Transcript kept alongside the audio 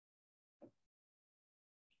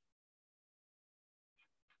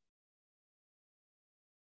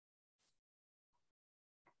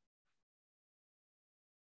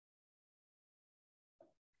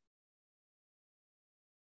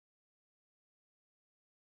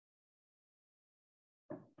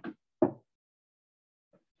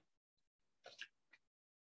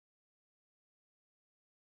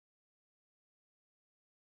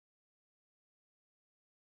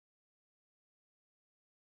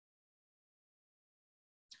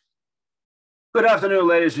Good afternoon,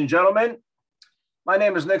 ladies and gentlemen. My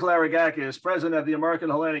name is Nick Larigakis, president of the American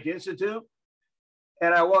Hellenic Institute,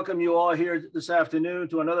 and I welcome you all here this afternoon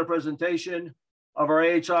to another presentation of our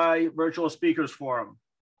AHI Virtual Speakers Forum.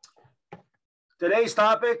 Today's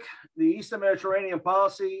topic, the Eastern Mediterranean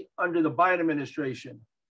policy under the Biden administration,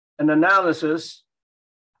 an analysis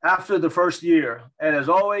after the first year. And as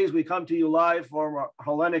always, we come to you live from our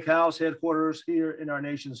Hellenic House headquarters here in our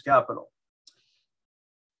nation's capital.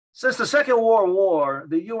 Since the Second World War,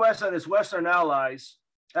 the US and its Western allies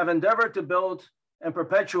have endeavored to build and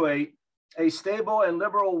perpetuate a stable and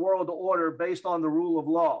liberal world order based on the rule of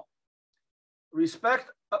law.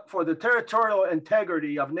 Respect for the territorial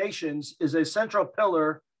integrity of nations is a central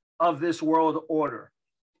pillar of this world order.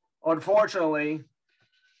 Unfortunately,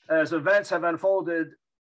 as events have unfolded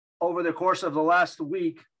over the course of the last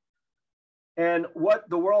week, and what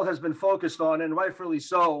the world has been focused on, and rightfully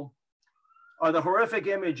so, are the horrific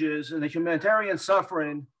images and the humanitarian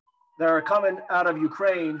suffering that are coming out of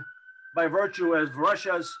Ukraine by virtue of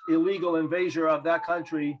Russia's illegal invasion of that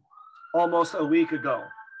country almost a week ago.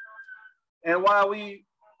 And while we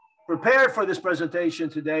prepared for this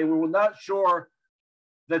presentation today, we were not sure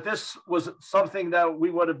that this was something that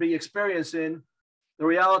we would be experiencing. The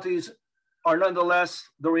realities are nonetheless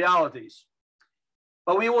the realities.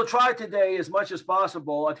 But we will try today as much as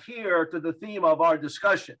possible adhere to the theme of our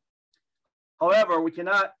discussion. However, we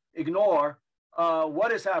cannot ignore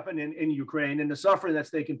what is happening in Ukraine and the suffering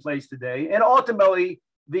that's taking place today, and ultimately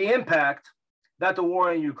the impact that the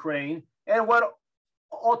war in Ukraine and what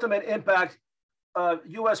ultimate impact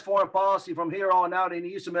U.S. foreign policy from here on out in the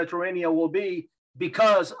Eastern Mediterranean will be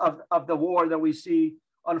because of the war that we see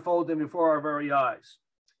unfolding before our very eyes.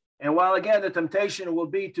 And while, again, the temptation will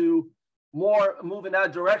be to more move in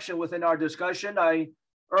that direction within our discussion, I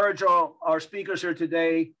urge our speakers here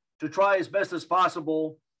today to try as best as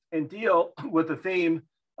possible and deal with the theme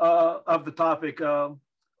of the topic of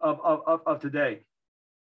today.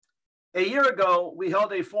 A year ago, we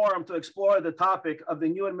held a forum to explore the topic of the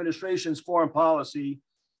new administration's foreign policy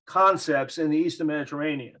concepts in the Eastern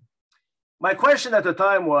Mediterranean. My question at the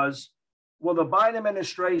time was, will the Biden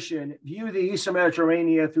administration view the Eastern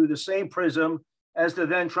Mediterranean through the same prism as the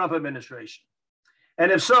then Trump administration?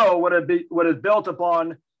 And if so, would it built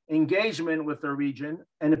upon engagement with the region,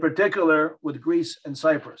 and in particular with Greece and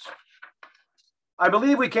Cyprus? I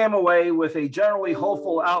believe we came away with a generally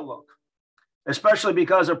hopeful outlook, especially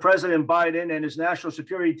because of President Biden and his national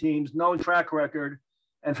security team's known track record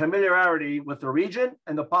and familiarity with the region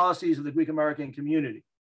and the policies of the Greek American community.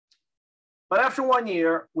 But after 1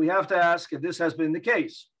 year, we have to ask if this has been the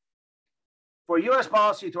case. For US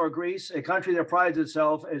policy toward Greece, a country that prides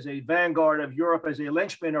itself as a vanguard of Europe as a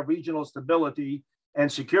linchpin of regional stability and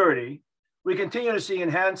security, we continue to see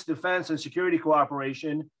enhanced defense and security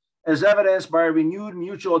cooperation as evidenced by a renewed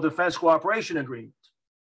mutual defense cooperation agreement,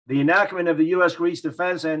 the enactment of the U.S.-Greece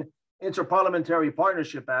Defense and Interparliamentary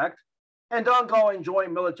Partnership Act, and ongoing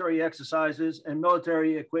joint military exercises and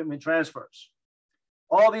military equipment transfers.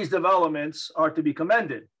 All these developments are to be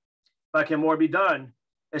commended, but can more be done,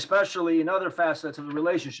 especially in other facets of the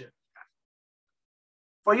relationship.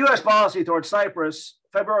 For U.S. policy towards Cyprus,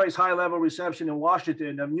 February's high-level reception in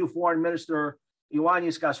Washington of new Foreign Minister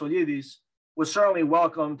Ioannis Kassolidis was certainly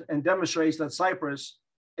welcomed and demonstrates that Cyprus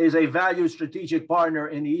is a valued strategic partner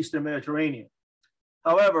in the Eastern Mediterranean.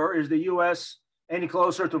 However, is the U.S. any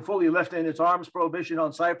closer to fully lifting its arms prohibition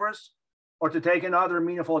on Cyprus or to taking other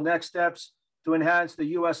meaningful next steps to enhance the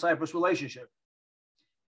U.S.-Cyprus relationship?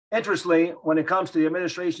 Interestingly, when it comes to the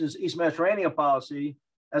administration's East Mediterranean policy,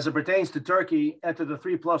 as it pertains to Turkey and to the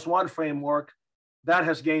 3+1 framework, that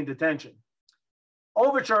has gained attention.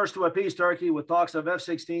 Overtures to appease Turkey with talks of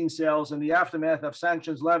F-16 sales in the aftermath of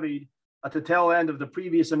sanctions levied at the tail end of the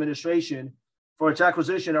previous administration for its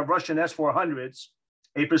acquisition of Russian S-400s,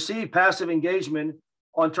 a perceived passive engagement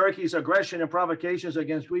on Turkey's aggression and provocations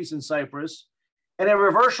against Greece and Cyprus, and a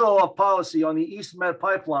reversal of policy on the East Med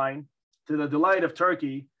pipeline to the delight of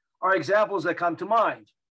Turkey are examples that come to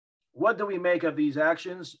mind. What do we make of these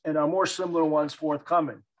actions, and are more similar ones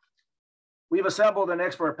forthcoming? We've assembled an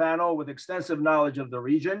expert panel with extensive knowledge of the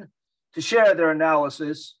region to share their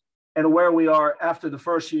analysis and where we are after the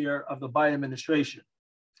first year of the Biden administration.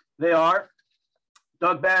 They are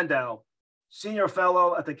Doug Bandow, Senior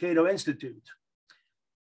Fellow at the Cato Institute.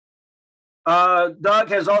 Doug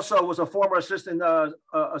was a former special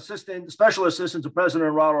assistant to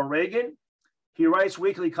President Ronald Reagan. He writes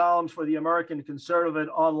weekly columns for the American Conservative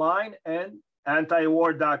Online and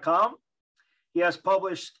antiwar.com. He has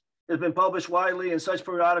been published widely in such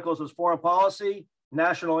periodicals as Foreign Policy,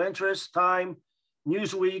 National Interest, Time,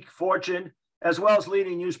 Newsweek, Fortune, as well as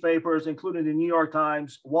leading newspapers, including the New York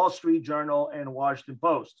Times, Wall Street Journal, and Washington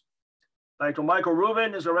Post. Dr. Michael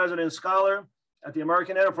Rubin is a resident scholar at the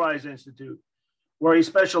American Enterprise Institute, where he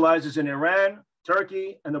specializes in Iran,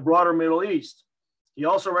 Turkey, and the broader Middle East. He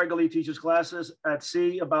also regularly teaches classes at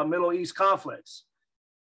sea about Middle East conflicts,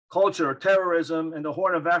 culture, terrorism, and the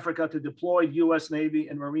Horn of Africa to deployed US Navy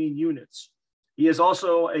and Marine units. He is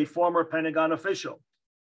also a former Pentagon official.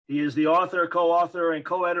 He is the author, co-author, and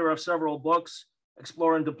co-editor of several books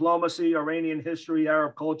exploring diplomacy, Iranian history,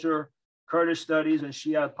 Arab culture, Kurdish studies, and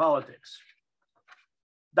Shiite politics.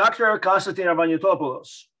 Dr. Constantine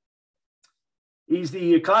Arvanitopoulos. He's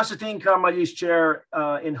the Constantine Karmaylis Chair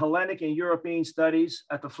in Hellenic and European Studies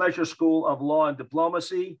at the Fletcher School of Law and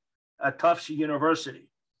Diplomacy at Tufts University.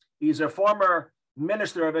 He's a former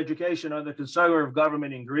Minister of Education under the conservative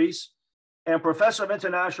government in Greece and Professor of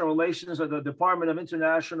International Relations at the Department of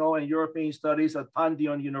International and European Studies at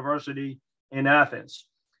Pantheon University in Athens.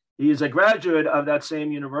 He is a graduate of that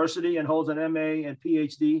same university and holds an MA and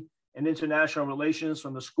PhD in International Relations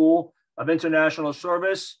from the School of International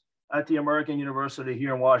Service at the American University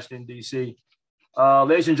here in Washington, D.C.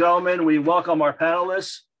 Ladies and gentlemen, we welcome our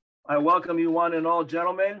panelists. I welcome you one and all,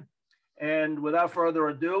 gentlemen. And without further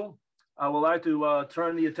ado, I would like to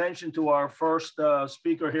turn the attention to our first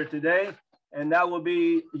speaker here today, and that will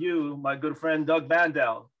be you, my good friend, Doug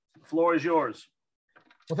Bandow. The floor is yours.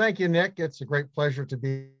 Well, thank you, Nick. It's a great pleasure to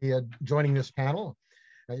be joining this panel.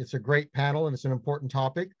 It's a great panel and it's an important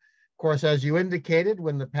topic. Of course, as you indicated,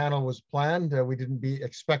 when the panel was planned, we didn't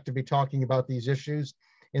expect to be talking about these issues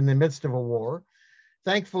in the midst of a war.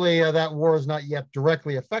 Thankfully, that war has not yet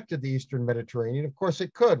directly affected the Eastern Mediterranean. Of course,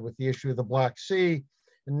 it could with the issue of the Black Sea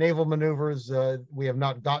and naval maneuvers. We have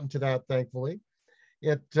not gotten to that, thankfully.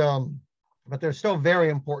 But there's still very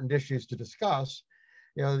important issues to discuss.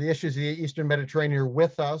 You know, the issues of the Eastern Mediterranean are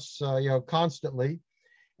with us, constantly,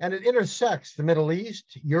 and it intersects the Middle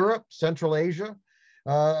East, Europe, Central Asia.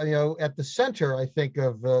 At the center, I think,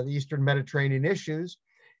 of the Eastern Mediterranean issues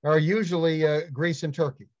are usually Greece and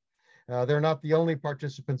Turkey. They're not the only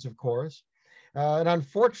participants, of course. And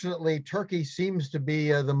unfortunately, Turkey seems to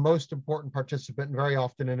be the most important participant, and very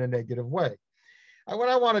often in a negative way. What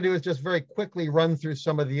I want to do is just very quickly run through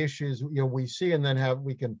some of the issues we see, and then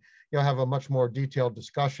we can have a much more detailed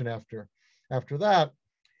discussion after that.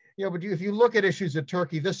 But if you look at issues of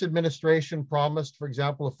Turkey, this administration promised, for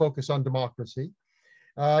example, a focus on democracy.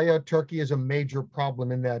 Turkey is a major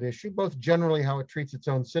problem in that issue, both generally how it treats its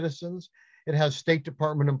own citizens. It has State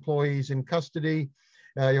Department employees in custody,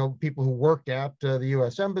 people who worked at the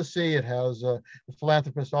U.S. Embassy. It has the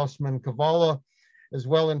philanthropist Osman Kavala as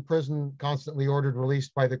well in prison, constantly ordered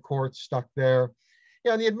released by the courts, stuck there.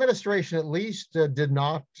 And the administration at least did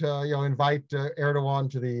not invite Erdogan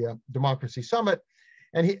to the Democracy Summit.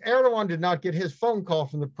 And Erdogan did not get his phone call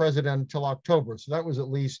from the president until October. So that was at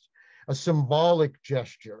least a symbolic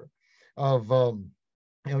gesture of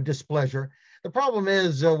displeasure. The problem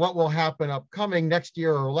is what will happen upcoming next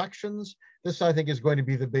year are elections. This, I think, is going to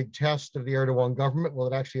be the big test of the Erdogan government. Will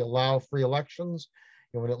it actually allow free elections?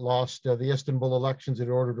 When it lost the Istanbul elections, it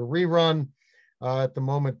ordered a rerun. At the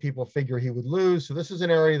moment, people figure he would lose. So this is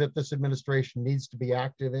an area that this administration needs to be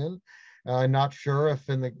active in. Not sure if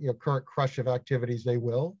in the current crush of activities they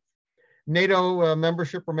will. NATO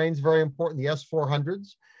membership remains very important. The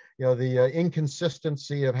S-400s, the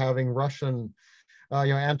inconsistency of having Russian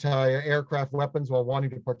anti-aircraft weapons while wanting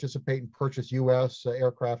to participate and purchase U.S.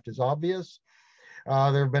 Aircraft is obvious.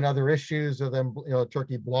 There have been other issues of them,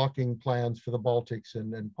 Turkey blocking plans for the Baltics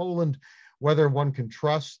and Poland, whether one can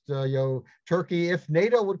trust, Turkey if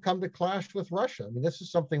NATO would come to clash with Russia. I mean, this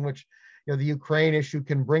is something which, the Ukraine issue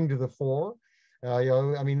can bring to the fore.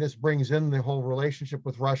 This brings in the whole relationship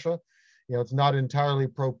with Russia. It's not entirely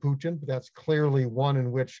pro-Putin, but that's clearly one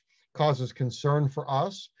in which causes concern for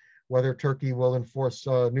us, whether Turkey will enforce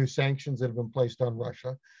new sanctions that have been placed on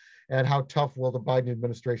Russia, and how tough will the Biden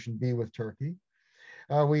administration be with Turkey.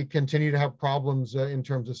 We continue to have problems in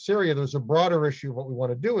terms of Syria. There's a broader issue of what we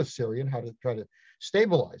want to do with Syria and how to try to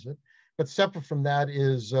stabilize it. But separate from that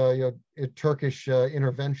is Turkish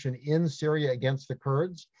intervention in Syria against the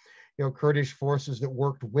Kurds. Kurdish forces that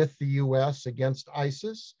worked with the U.S. against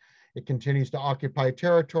ISIS. It continues to occupy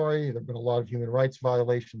territory. There have been a lot of human rights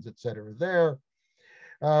violations, et cetera, there.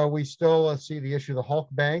 We still see the issue of the Halk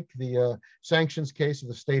Bank, the sanctions case of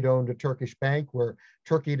the state-owned Turkish bank, where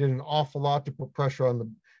Turkey did an awful lot to put pressure on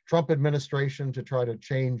the Trump administration to try to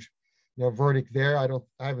change verdict there. I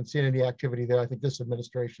haven't seen any activity there. I think this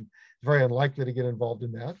administration is very unlikely to get involved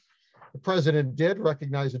in that. The president did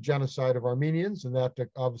recognize the genocide of Armenians, and that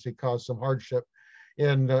obviously caused some hardship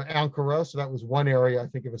in Ankara. So that was one area, I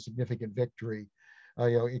think, of a significant victory,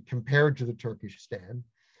 compared to the Turkish stand.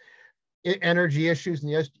 Energy issues in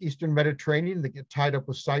the Eastern Mediterranean that get tied up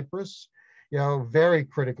with Cyprus, very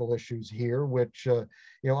critical issues here, which,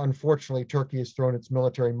 unfortunately, Turkey has thrown its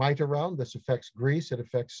military might around. This affects Greece, it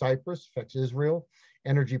affects Cyprus, affects Israel,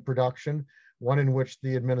 energy production, one in which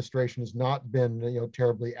the administration has not been,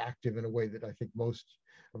 terribly active in a way that I think most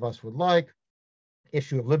of us would like.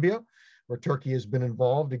 Issue of Libya, where Turkey has been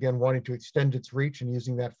involved, again, wanting to extend its reach and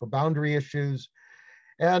using that for boundary issues.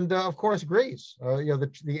 And of course, Greece,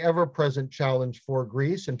 the ever-present challenge for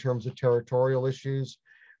Greece in terms of territorial issues,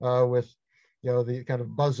 with the kind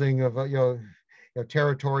of buzzing of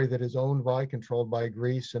territory that is owned by, controlled by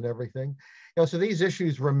Greece and everything. So these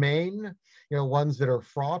issues remain, ones that are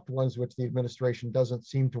fraught, ones which the administration doesn't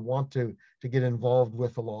seem to want to get involved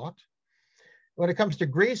with a lot. When it comes to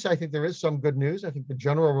Greece, I think there is some good news. I think the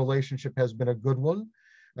general relationship has been a good one.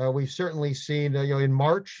 We've certainly seen, in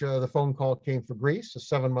March, the phone call came for Greece,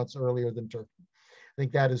 7 months earlier than Turkey. I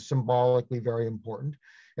think that is symbolically very important.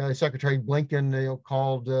 Secretary Blinken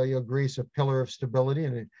called Greece a pillar of stability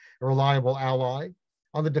and a reliable ally.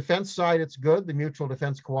 On the defense side, it's good. The Mutual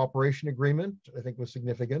Defense Cooperation Agreement, I think, was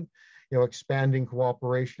significant, expanding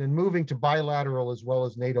cooperation and moving to bilateral as well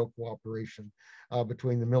as NATO cooperation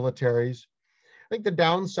between the militaries. I think the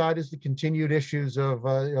downside is the continued issues of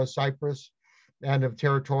Cyprus and of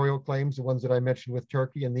territorial claims, the ones that I mentioned with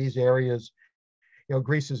Turkey. In these areas,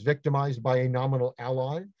 Greece is victimized by a nominal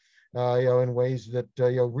ally, in ways that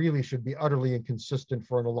really should be utterly inconsistent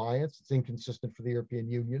for an alliance. It's inconsistent for the European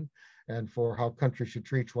Union and for how countries should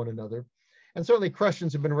treat one another. And certainly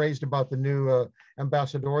questions have been raised about the new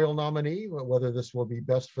ambassadorial nominee, whether this will be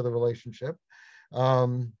best for the relationship.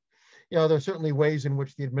 There are certainly ways in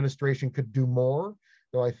which the administration could do more,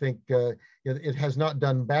 though I think it has not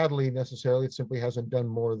done badly necessarily. It simply hasn't done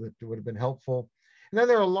more that would have been helpful. And then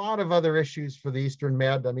there are a lot of other issues for the Eastern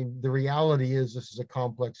Med. I mean, the reality is this is a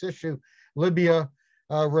complex issue. Libya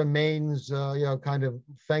remains, kind of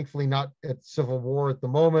thankfully not at civil war at the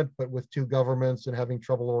moment, but with two governments and having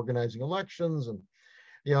trouble organizing elections.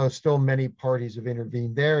 And, still many parties have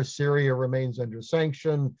intervened there. Syria remains under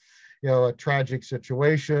sanction, a tragic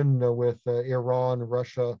situation with Iran,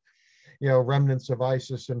 Russia, remnants of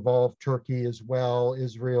ISIS involved, Turkey as well,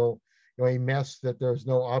 Israel, a mess that there's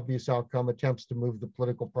no obvious outcome. Attempts to move the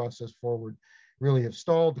political process forward really have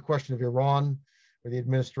stalled. The question of Iran, where the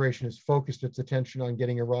administration has focused its attention on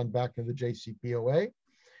getting Iran back into the JCPOA,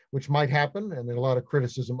 which might happen, and there's a lot of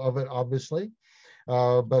criticism of it, obviously.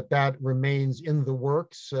 But that remains in the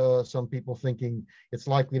works. Some people thinking it's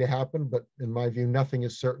likely to happen, but in my view, nothing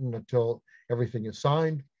is certain until everything is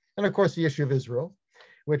signed. And of course, the issue of Israel,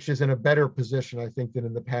 which is in a better position, I think, than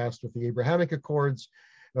in the past with the Abrahamic Accords,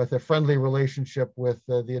 with a friendly relationship with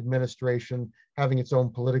the administration, having its own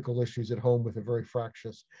political issues at home with a very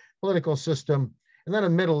fractious political system, and then a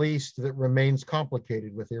Middle East that remains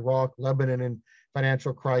complicated with Iraq, Lebanon in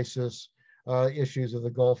financial crisis, issues of the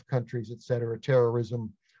Gulf countries, et cetera,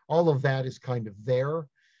 terrorism. All of that is kind of there,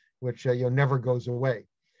 which never goes away.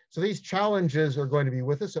 So these challenges are going to be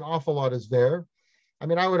with us. An awful lot is there. I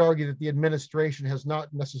mean, I would argue that the administration has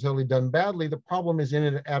not necessarily done badly. The problem is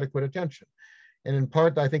inadequate attention. And in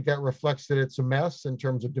part, I think that reflects that it's a mess in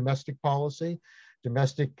terms of domestic policy,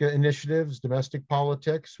 domestic initiatives, domestic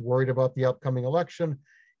politics, worried about the upcoming election,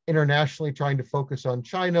 internationally trying to focus on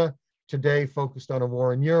China, today focused on a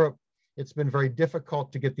war in Europe. It's been very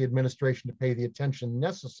difficult to get the administration to pay the attention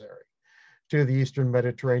necessary to the Eastern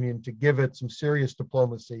Mediterranean, to give it some serious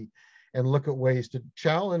diplomacy and look at ways to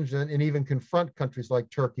challenge and even confront countries like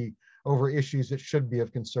Turkey over issues that should be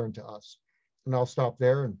of concern to us. And I'll stop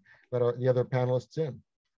there and let the other panelists in.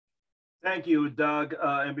 Thank you, Doug.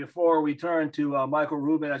 And before we turn to Michael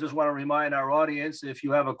Rubin, I just want to remind our audience, if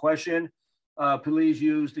you have a question, please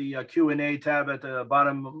use the Q&A tab at the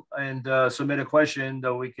bottom and submit a question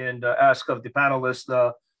that we can ask of the panelists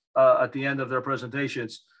at the end of their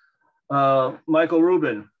presentations. Michael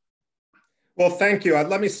Rubin. Well, thank you.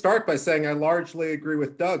 Let me start by saying I largely agree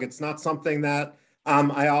with Doug. It's not something that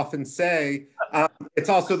I often say. It's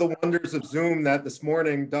also the wonders of Zoom that this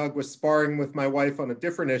morning Doug was sparring with my wife on a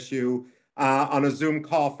different issue on a Zoom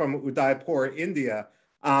call from Udaipur, India.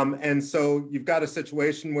 And so you've got a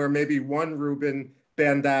situation where maybe one Rubin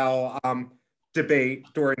Bandow debate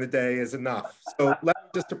during the day is enough. So let's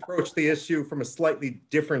just approach the issue from a slightly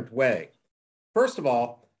different way. First of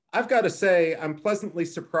all, I've got to say I'm pleasantly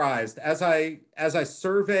surprised as I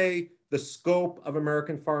survey the scope of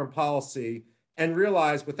American foreign policy and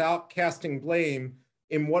realize, without casting blame,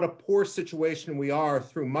 in what a poor situation we are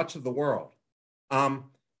through much of the world,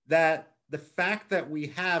 that the fact that we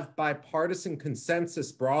have bipartisan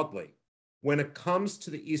consensus broadly when it comes to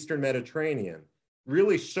the Eastern Mediterranean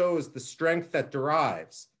really shows the strength that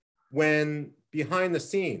derives when behind the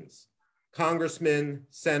scenes, congressmen,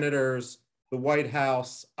 senators, the White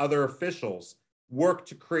House, other officials work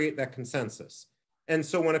to create that consensus. And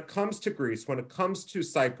so when it comes to Greece, when it comes to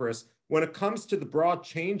Cyprus, when it comes to the broad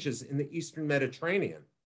changes in the Eastern Mediterranean,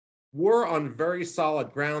 we're on very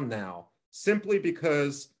solid ground now, simply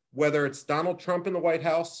because whether it's Donald Trump in the White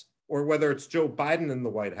House or whether it's Joe Biden in the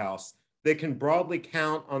White House, they can broadly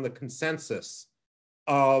count on the consensus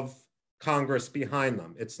of Congress behind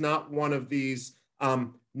them. It's not one of these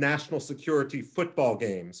national security football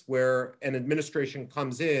games where an administration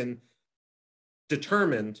comes in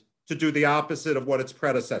determined to do the opposite of what its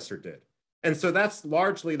predecessor did. And so that's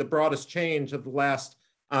largely the broadest change of the last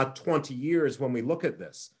 20 years when we look at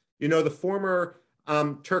this. You know, the former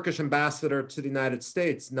Turkish ambassador to the United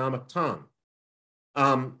States, Namık Tan,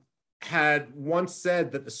 had once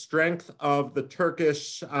said that the strength of the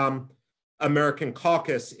Turkish American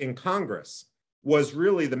caucus in Congress was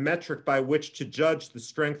really the metric by which to judge the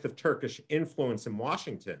strength of Turkish influence in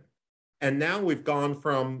Washington. And now we've gone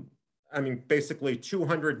from, basically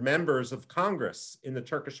 200 members of Congress in the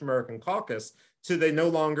Turkish American caucus to they no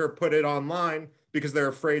longer put it online because they're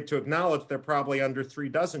afraid to acknowledge they're probably under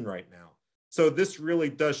 36 right now. So this really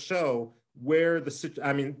does show where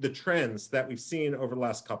the trends that we've seen over the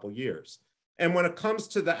last couple of years. And when it comes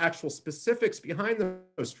to the actual specifics behind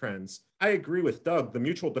those trends, I agree with Doug. The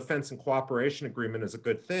Mutual Defense and Cooperation Agreement is a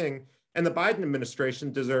good thing. And the Biden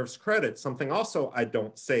administration deserves credit, something also I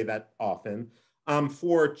don't say that often,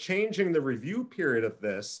 for changing the review period of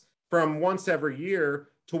this from once every year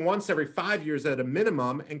to once every 5 years at a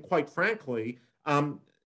minimum. And quite frankly,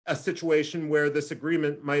 a situation where this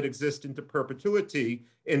agreement might exist into perpetuity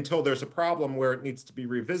until there's a problem where it needs to be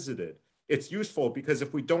revisited. It's useful because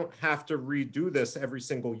if we don't have to redo this every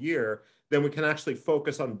single year, then we can actually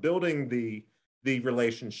focus on building the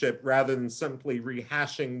relationship rather than simply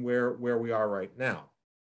rehashing where we are right now.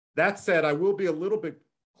 That said, I will be a little bit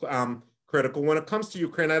critical. When it comes to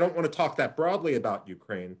Ukraine, I don't want to talk that broadly about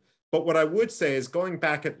Ukraine, but what I would say is going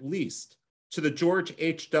back at least to the George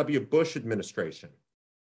H.W. Bush administration,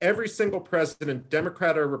 every single president,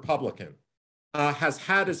 Democrat or Republican, has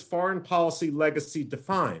had his foreign policy legacy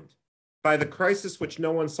defined by the crisis which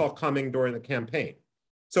no one saw coming during the campaign.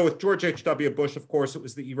 So with George H.W. Bush, of course, it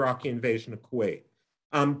was the Iraqi invasion of Kuwait.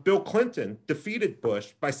 Bill Clinton defeated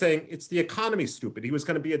Bush by saying it's the economy, stupid. He was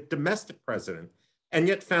going to be a domestic president and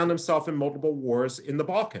yet found himself in multiple wars in the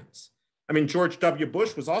Balkans. George W.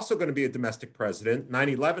 Bush was also going to be a domestic president.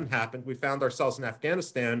 9/11 happened. We found ourselves in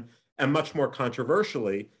Afghanistan and much more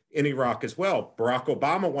controversially in Iraq as well. Barack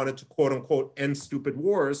Obama wanted to, quote unquote, end stupid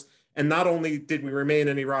wars. And not only did we remain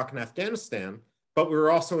in Iraq and Afghanistan, but we were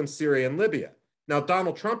also in Syria and Libya. Now,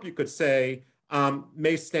 Donald Trump, you could say,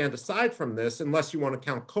 may stand aside from this unless you want to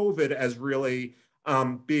count COVID as really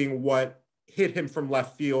being what hit him from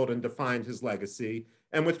left field and defined his legacy.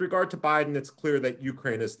 And with regard to Biden, it's clear that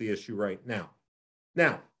Ukraine is the issue right now.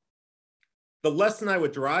 Now, the lesson I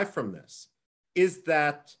would derive from this is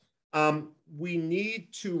that we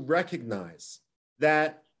need to recognize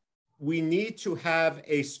that we need to have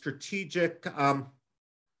a strategic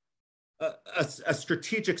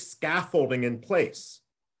scaffolding in place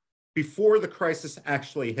before the crisis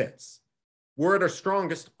actually hits. We're at our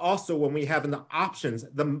strongest also when we have the options,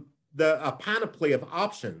 a panoply of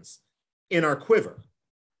options in our quiver.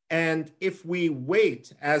 And if we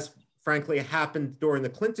wait, as frankly happened during the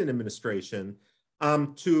Clinton administration,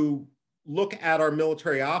 to look at our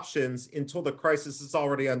military options until the crisis is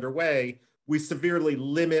already underway, we severely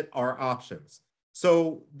limit our options.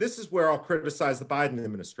 So this is where I'll criticize the Biden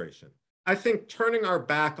administration. I think turning our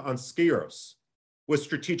back on Skyros was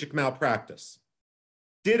strategic malpractice.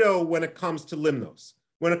 Ditto when it comes to Limnos.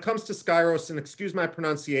 When it comes to Skyros, and excuse my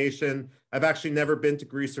pronunciation, I've actually never been to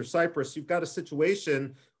Greece or Cyprus, you've got a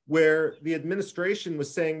situation where the administration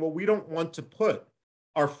was saying, well, we don't want to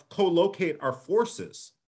co-locate our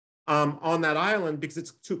forces on that island because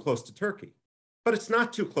it's too close to Turkey. But it's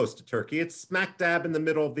not too close to Turkey. It's smack dab in the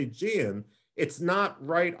middle of the Aegean. It's not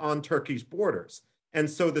right on Turkey's borders. And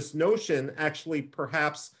so this notion actually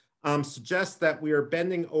perhaps suggests that we are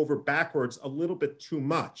bending over backwards a little bit too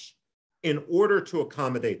much in order to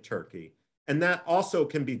accommodate Turkey. And that also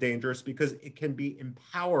can be dangerous because it can be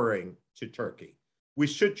empowering to Turkey. We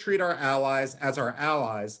should treat our allies as our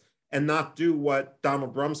allies and not do what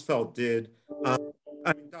Donald Rumsfeld did.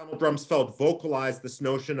 Donald Rumsfeld vocalized this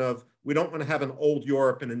notion of we don't want to have an old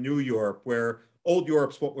Europe and a new Europe, where old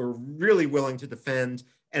Europe's what we're really willing to defend,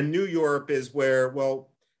 and new Europe is where, well,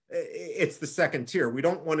 it's the second tier. We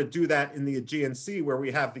don't want to do that in the Aegean Sea, where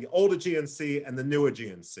we have the old Aegean Sea and the new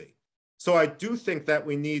Aegean Sea. So I do think that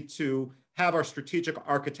we need to have our strategic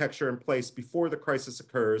architecture in place before the crisis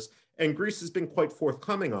occurs, and Greece has been quite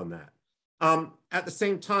forthcoming on that. At the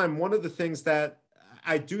same time, one of the things that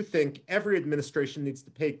I do think every administration needs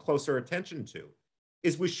to pay closer attention to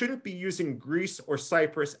is we shouldn't be using Greece or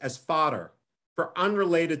Cyprus as fodder for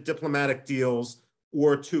unrelated diplomatic deals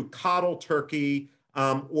or to coddle Turkey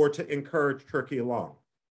or to encourage Turkey along.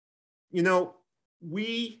 You know,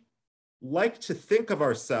 we like to think of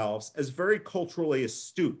ourselves as very culturally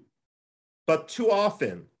astute, but too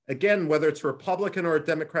often, again, whether it's a Republican or a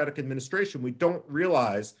Democratic administration, we don't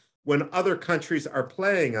realize when other countries are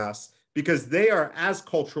playing us because they are as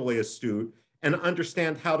culturally astute and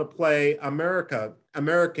understand how to play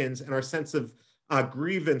Americans and our sense of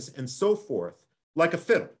grievance and so forth like a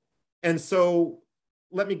fiddle. And so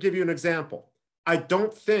let me give you an example. I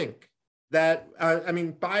don't think that, I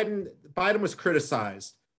mean, Biden was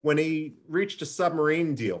criticized when he reached a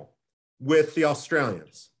submarine deal with the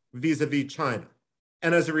Australians vis-a-vis China.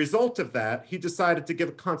 And as a result of that, he decided to give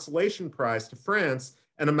a consolation prize to France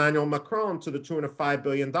and Emmanuel Macron to the tune of $5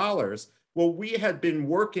 billion. Well, we had been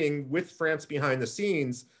working with France behind the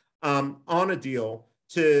scenes on a deal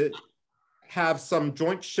to have some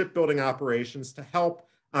joint shipbuilding operations to help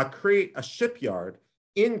create a shipyard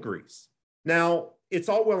in Greece. Now, it's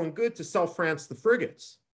all well and good to sell France the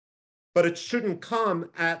frigates, but it shouldn't come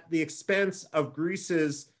at the expense of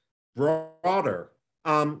Greece's broader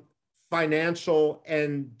financial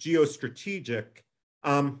and geostrategic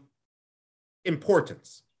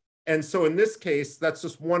importance. And so in this case, that's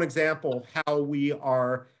just one example of how we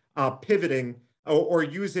are pivoting or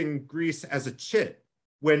using Greece as a chit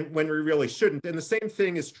when we really shouldn't. And the same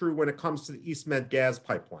thing is true when it comes to the East Med gas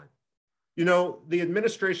pipeline. You know, the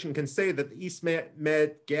administration can say that the East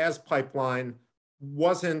Med gas pipeline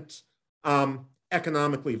wasn't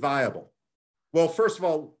economically viable. Well, first of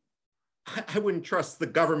all, I wouldn't trust the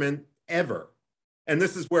government ever. And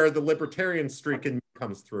this is where the libertarian streak in me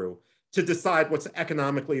comes through, to decide what's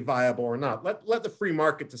economically viable or not. Let the free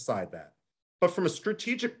market decide that. But from a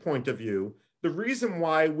strategic point of view, the reason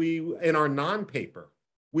why we, in our non-paper,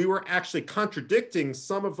 we were actually contradicting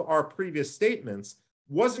some of our previous statements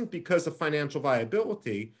wasn't because of financial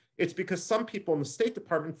viability. It's because some people in the State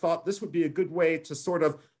Department thought this would be a good way to sort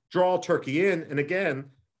of draw Turkey in. And again,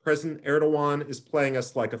 President Erdogan is playing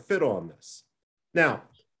us like a fiddle on this. Now,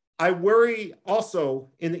 I worry also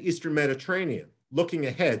in the Eastern Mediterranean, looking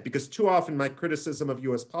ahead, because too often my criticism of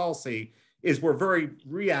US policy is we're very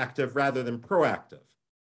reactive rather than proactive.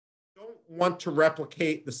 We don't want to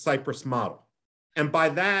replicate the Cyprus model. And by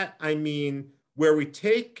that, I mean where we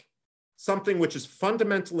take something which is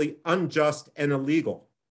fundamentally unjust and illegal,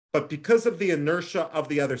 but because of the inertia of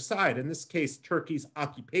the other side, in this case, Turkey's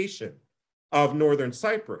occupation of northern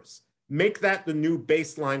Cyprus, make that the new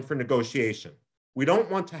baseline for negotiation. We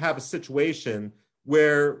don't want to have a situation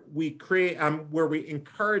where we create, where we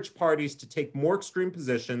encourage parties to take more extreme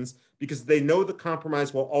positions because they know the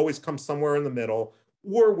compromise will always come somewhere in the middle,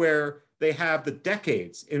 or where they have the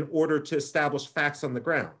decades in order to establish facts on the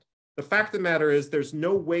ground. The fact of the matter is there's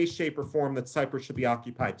no way, shape, or form that Cyprus should be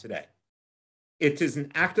occupied today. It is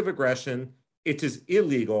an act of aggression. It is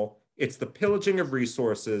illegal. It's the pillaging of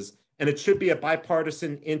resources, and it should be a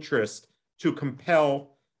bipartisan interest to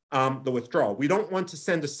compel the withdrawal. We don't want to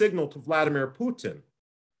send a signal to Vladimir Putin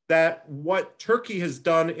that what Turkey has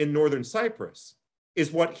done in northern Cyprus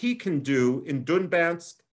is what he can do in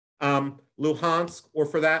Donbass, Luhansk, or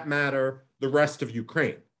for that matter, the rest of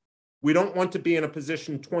Ukraine. We don't want to be in a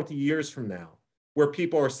position 20 years from now where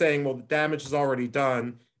people are saying, well, the damage is already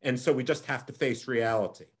done, and so we just have to face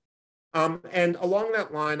reality. And along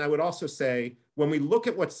that line, I would also say, when we look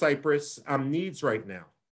at what Cyprus needs right now,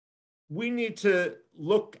 we need to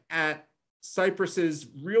look at Cyprus's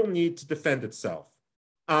real need to defend itself.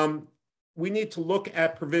 We need to look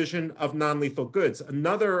at provision of non-lethal goods.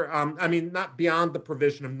 Another, I mean, not beyond the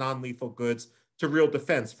provision of non-lethal goods to real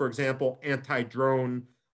defense, for example, anti-drone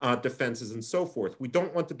defenses and so forth. We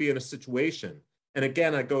don't want to be in a situation, and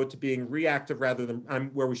again, I go to being reactive rather than,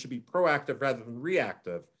 where we should be proactive rather than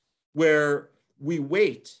reactive, where we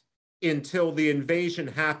wait until the invasion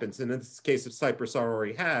happens, and in this case of Cyprus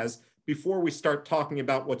already has, before we start talking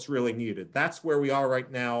about what's really needed. That's where we are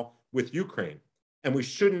right now with Ukraine. And we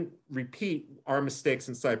shouldn't repeat our mistakes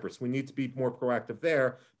in Cyprus. We need to be more proactive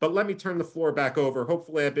there. But let me turn the floor back over.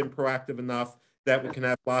 Hopefully I've been proactive enough that we can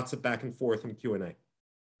have lots of back and forth in Q&A.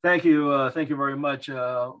 Thank you. Thank you very much,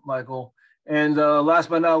 Michael. And last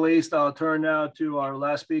but not least, I'll turn now to our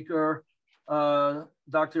last speaker, Dr.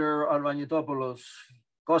 Arvanitopoulos.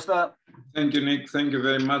 Costa? Thank you, Nick. Thank you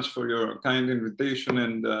very much for your kind invitation.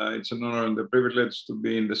 And it's an honor and a privilege to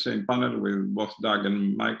be in the same panel with both Doug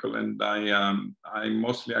and Michael. And I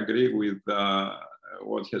mostly agree with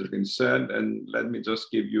what has been said. And let me just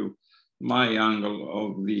give you my angle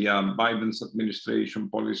of the Biden's administration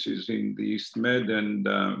policies in the East Med and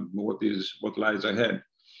what lies ahead.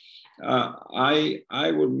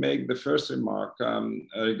 I would make the first remark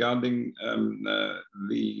regarding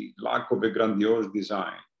the lack of a grandiose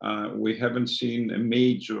design. We haven't seen a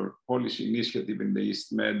major policy initiative in the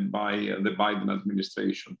East Med by the Biden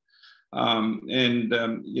administration.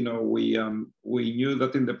 You know, we knew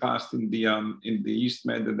that in the past in the East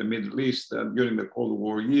Med and the Middle East during the Cold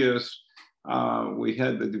War years, we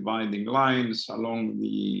had the dividing lines along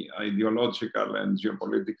the ideological and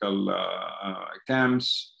geopolitical camps.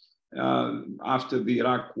 After the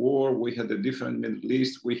Iraq War, we had a different Middle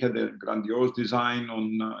East. We had a grandiose design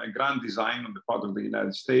a grand design on the part of the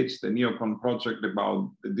United States, the neocon project about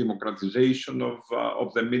the democratization of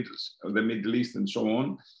the Middle East and so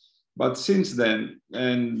on. But since then,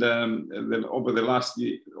 and over the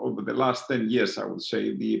last 10 years, I would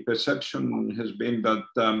say, the perception has been that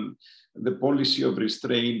the policy of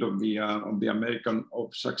restraint of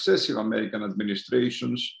successive American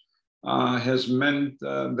administrations has meant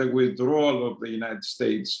the withdrawal of the United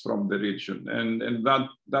States from the region. And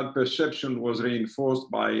that perception was reinforced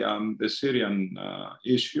by the Syrian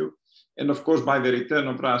issue. And of course, by the return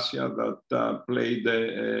of Russia that played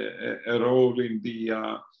a role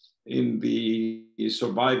in the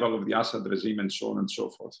survival of the Assad regime and so on and so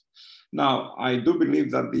forth. Now, I do believe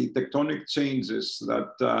that the tectonic changes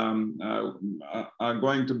that are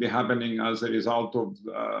going to be happening as a result of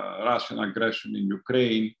Russian aggression in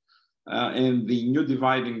Ukraine and the new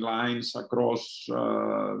dividing lines across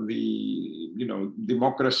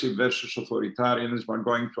democracy versus authoritarianism are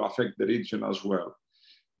going to affect the region as well.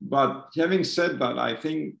 But having said that, I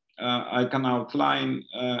think I can outline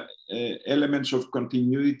elements of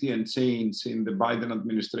continuity and change in the Biden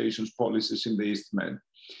administration's policies in the East Med.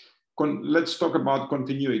 Let's talk about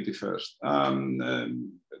continuity first.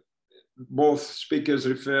 Both speakers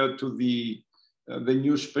referred to the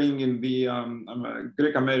new spring in the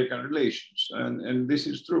Greek-American relations, and this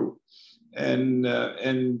is true. And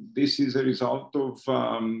this is a result of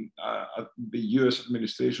the US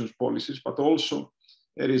administration's policies, but also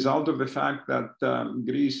a result of the fact that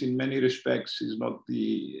Greece in many respects is not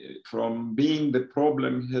from being the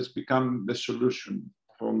problem has become the solution,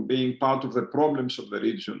 from being part of the problems of the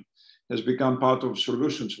region has become part of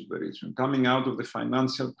solutions of the region, coming out of the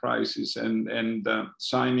financial crisis and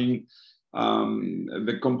signing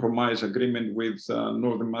the compromise agreement with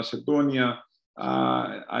Northern Macedonia.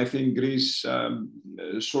 I think Greece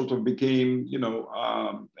sort of became,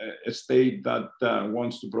 a state that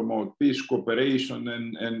wants to promote peace, cooperation,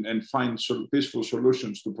 and find peaceful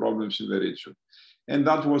solutions to problems in the region. And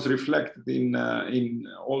that was reflected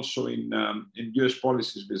also in US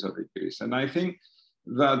policies vis-a-vis Greece. And I think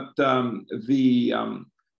that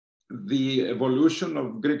the evolution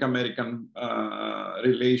of Greek-American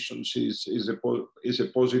relations is a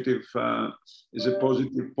positive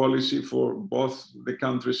policy for both the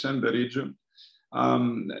countries and the region.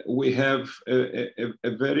 We have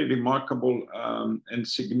a very remarkable and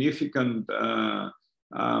significant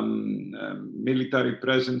military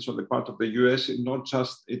presence on the part of the US. It's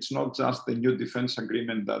not just the new defense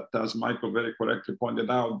agreement that, as Michael very correctly pointed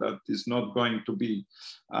out, that is not going to be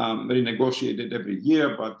renegotiated every year,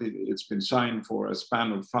 but it's been signed for a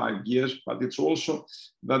span of 5 years. But it's also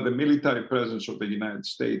that the military presence of the United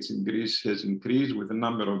States in Greece has increased with a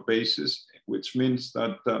number of bases, which means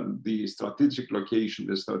that the strategic location,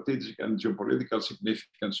 the strategic and geopolitical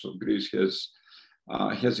significance of Greece has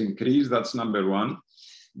increased. That's number one.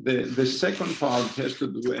 The second part has to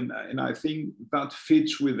do, and I think that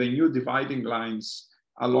fits with the new dividing lines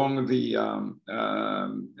along the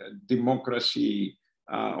democracy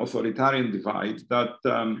authoritarian divide, that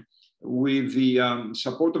with the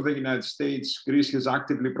support of the United States, Greece has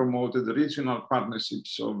actively promoted the regional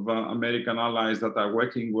partnerships of American allies that are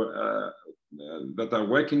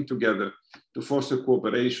working together to foster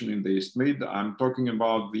cooperation in the East Med. I'm talking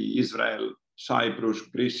about the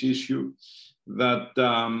Israel-Cyprus-Greece issue that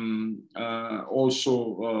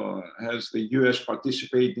also has the US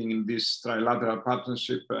participating in this trilateral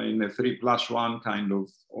partnership in a 3+1 kind of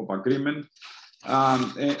agreement.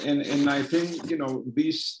 And I think,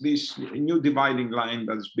 this new dividing line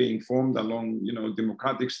that's being formed along,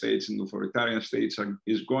 democratic states and authoritarian states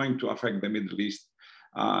is going to affect the Middle East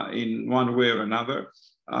in one way or another.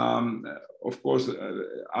 Of course,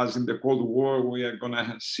 as in the Cold War, we are going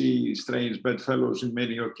to see strange bedfellows in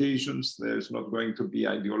many occasions. There's not going to be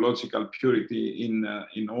ideological purity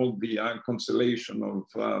in all the constellation of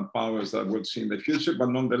powers that we'll see in the future. But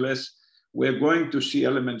nonetheless, we're going to see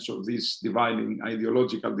elements of this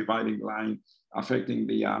ideological dividing line affecting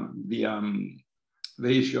the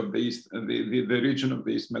issue of the East, the region of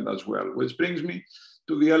the East Med as well. Which brings me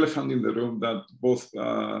to the elephant in the room that both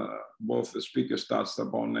the speakers touched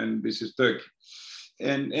upon, and this is Turkey.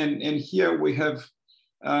 And here we have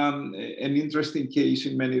an interesting case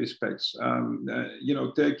in many respects.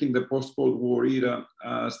 Turkey in the post-Cold War era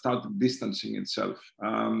started distancing itself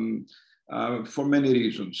for many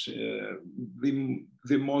reasons.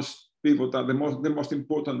 The most pivotal, the most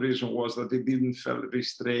important reason was that it didn't feel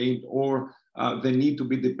restrained or the need to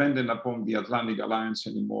be dependent upon the Atlantic Alliance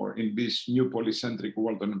anymore in this new polycentric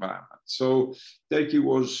world environment. So Turkey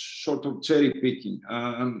was sort of cherry picking,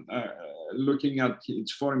 looking at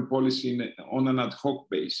its foreign policy on an ad hoc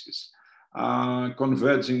basis,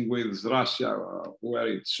 converging with Russia where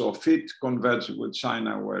it saw fit, converging with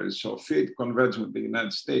China where it saw fit, converging with the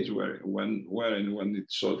United States when it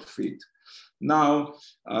saw fit. Now,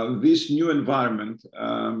 this new environment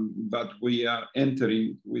that we are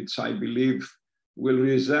entering, which I believe will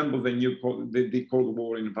resemble the Cold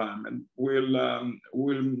War environment, will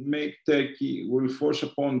force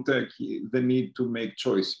upon Turkey the need to make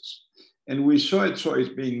choices. And we saw a choice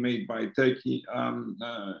being made by Turkey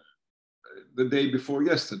the day before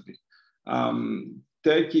yesterday.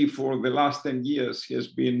 Turkey, for the last 10 years, has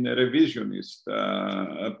been a revisionist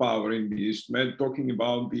power in the East Med, talking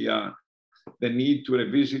about the need to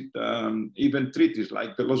revisit even treaties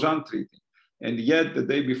like the Lausanne Treaty. And yet, the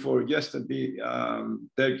day before yesterday,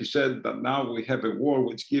 Turkey said that now we have a war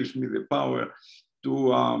which gives me the power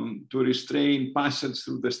to restrain passage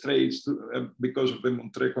through the straits because of the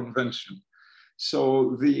Montreux Convention.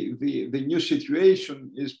 So the new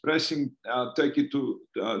situation is pressing Turkey to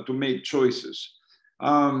make choices.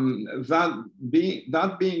 That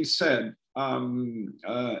being said, and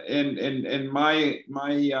my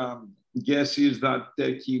guess is that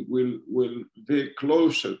Turkey will veer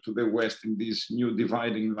closer to the West in these new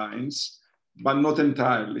dividing lines, but not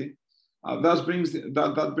entirely. That brings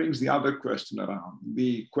the other question around,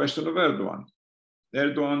 the question of Erdogan.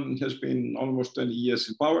 Erdogan has been almost 20 years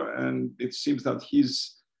in power, and it seems that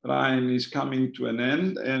his reign is coming to an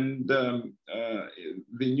end, and the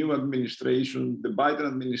new administration, the Biden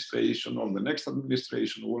administration or the next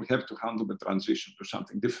administration, will have to handle the transition to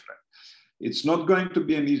something different. It's not going to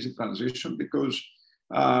be an easy transition because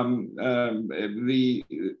Erdogan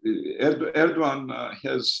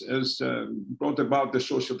has brought about the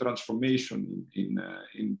social transformation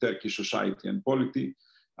in Turkish society and polity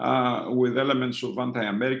with elements of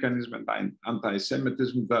anti-Americanism and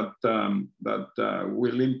anti-Semitism that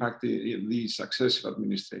will impact the successive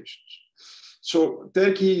administrations. So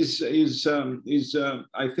Turkey is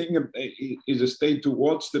I think, is a state to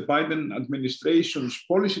watch. The Biden administration's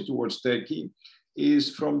policy towards Turkey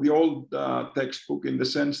is from the old textbook, in the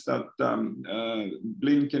sense that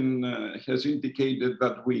Blinken has indicated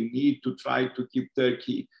that we need to try to keep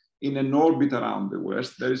Turkey in an orbit around the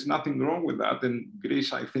West. There is nothing wrong with that, and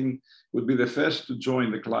Greece, I think, would be the first to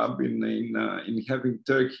join the club in having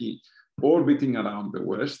Turkey orbiting around the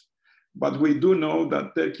West. But we do know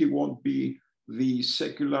that Turkey won't be the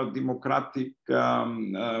secular democratic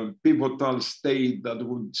pivotal state that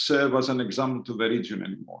would serve as an example to the region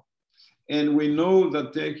anymore. And we know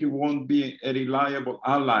that Turkey won't be a reliable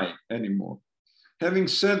ally anymore. Having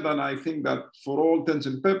said that, I think that for all intents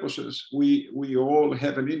and purposes, we all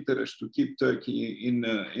have an interest to keep Turkey in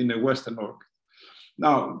a Western orbit.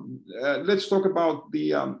 Now, let's talk about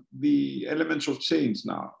the elements of change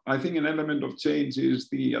now. I think an element of change is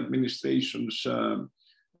the administration's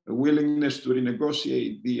willingness to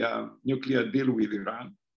renegotiate the nuclear deal with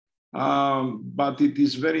Iran. But it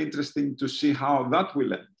is very interesting to see how that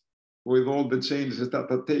will end with all the changes that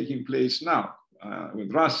are taking place now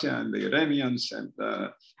with Russia and the Iranians, and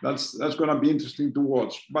that's going to be interesting to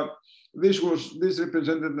watch. But this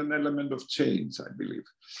represented an element of change, I believe.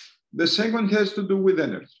 The second has to do with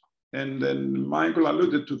energy, and then Michael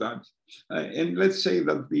alluded to that. And let's say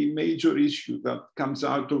that the major issue that comes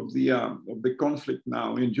out of the conflict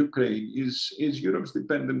now in Ukraine is Europe's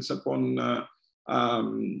dependence upon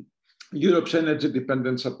Europe's energy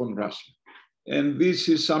dependence upon Russia, and this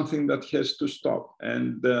is something that has to stop.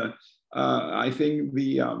 And I think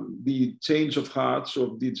the change of hearts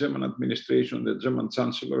of the German administration, the German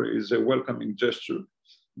Chancellor, is a welcoming gesture.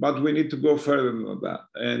 But we need to go further than that,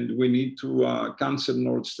 and we need to cancel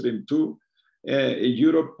Nord Stream 2.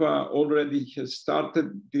 Europe already has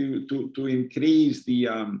started to increase the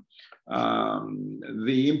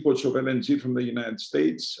imports of LNG from the United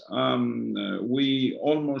States. We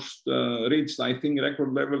almost reached, I think,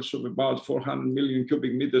 record levels of about 400 million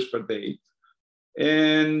cubic meters per day.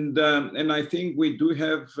 And I think we do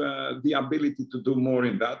have the ability to do more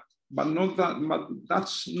in that. But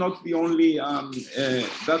that's not the only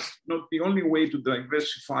way to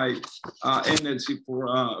diversify energy for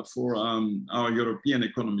our European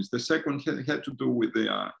economies. The second had to do with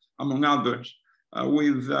among others,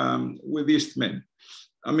 with EastMed.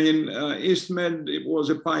 I mean, EastMed, it was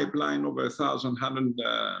a pipeline over 1,100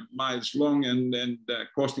 miles long and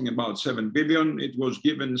costing about 7 billion. It was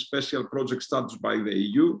given special project status by the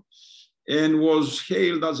EU and was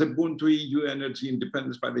hailed as a boon to EU energy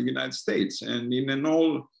independence by the United States. And in an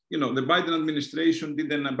all, the Biden administration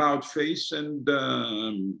did an about face and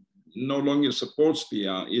no longer supports the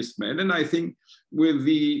EastMed. And I think with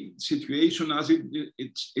the situation as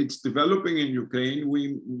it's developing in Ukraine,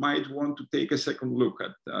 we might want to take a second look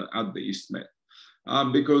at the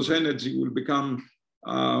EastMed because energy will become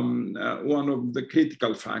one of the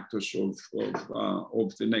critical factors of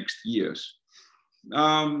the next years.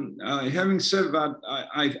 Having said that,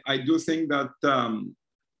 I do think that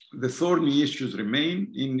the thorny issues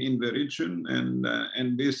remain in the region,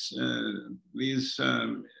 and these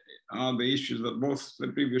are the issues that both the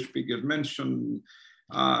previous speakers mentioned: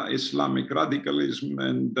 Islamic radicalism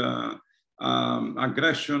and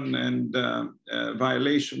aggression and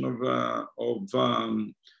violation of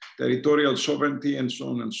territorial sovereignty, and so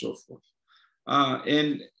on and so forth.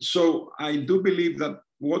 And so I do believe that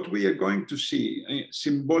what we are going to see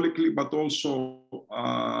symbolically, but also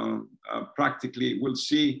practically, we'll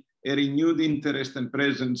see a renewed interest and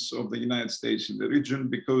presence of the United States in the region,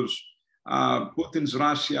 because Putin's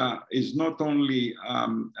Russia is not only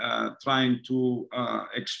trying to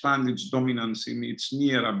expand its dominance in its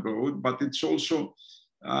near abroad, but it's also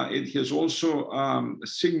it has also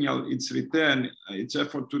signaled its return, its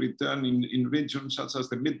effort to return in regions such as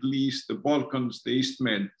the Middle East, the Balkans, the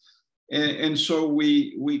EastMed. And so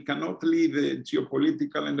we cannot leave a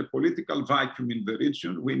geopolitical and a political vacuum in the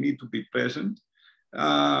region. We need to be present.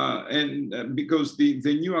 And because the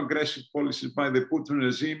new aggressive policies by the Putin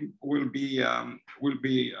regime will be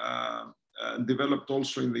developed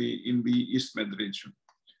also in the EastMed region.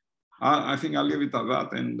 I think I'll leave it at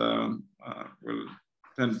that, and we'll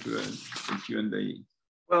turn to the Q&A.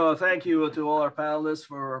 Well, thank you to all our panelists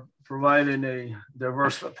for providing a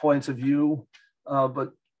diverse points of view,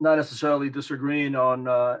 but not necessarily disagreeing on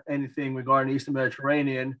anything regarding Eastern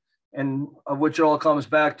Mediterranean, and of which it all comes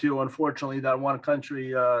back to, unfortunately, that one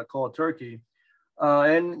country called Turkey.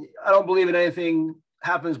 And I don't believe that anything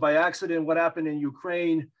happens by accident. What happened in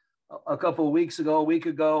Ukraine a week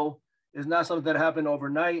ago, is not something that happened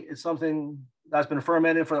overnight. It's something that's been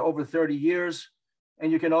fermented for over 30 years.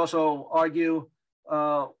 And you can also argue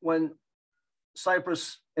when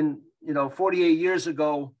Cyprus, 48 years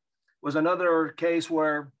ago, was another case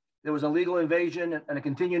where there was a legal invasion and a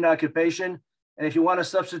continuing occupation. And if you want to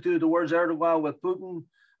substitute the words Erdogan with Putin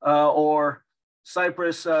or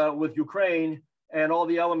Cyprus with Ukraine, and all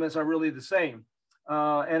the elements are really the same.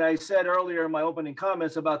 And I said earlier in my opening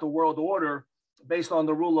comments about the world order based on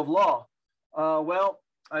the rule of law. Well,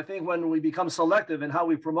 I think when we become selective in how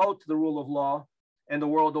we promote the rule of law and the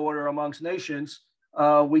world order amongst nations,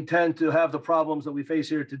 we tend to have the problems that we face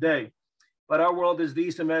here today. But our world is the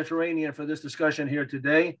Eastern Mediterranean for this discussion here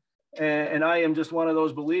today. And I am just one of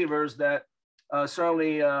those believers that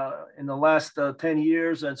certainly in the last 10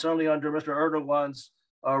 years, and certainly under Mr. Erdogan's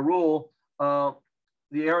rule,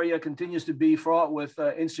 the area continues to be fraught with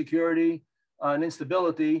insecurity and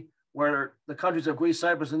instability, where the countries of Greece,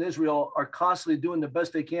 Cyprus, and Israel are constantly doing the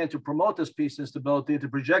best they can to promote this peace and stability, to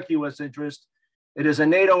project U.S. interest. It is a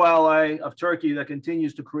NATO ally of Turkey that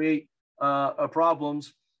continues to create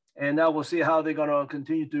problems. And now we'll see how they're going to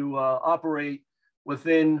continue to operate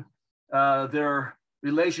within their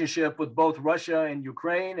relationship with both Russia and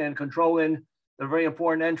Ukraine, and controlling the very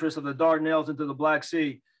important entrance of the Dardanelles into the Black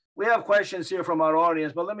Sea. We have questions here from our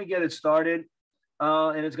audience, but let me get it started.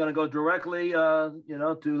 And it's going to go directly, to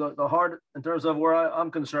the heart in terms of where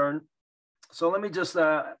I'm concerned. So let me just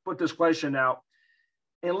put this question out.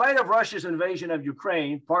 In light of Russia's invasion of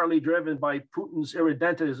Ukraine, partly driven by Putin's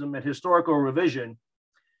irredentism and historical revision,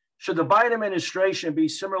 should the Biden administration be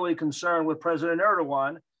similarly concerned with President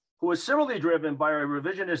Erdogan, who is similarly driven by a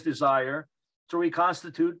revisionist desire to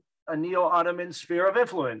reconstitute a neo-Ottoman sphere of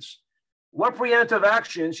influence? What preemptive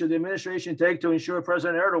action should the administration take to ensure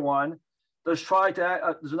President Erdogan does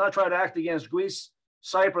not try to act against Greece,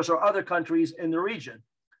 Cyprus, or other countries in the region?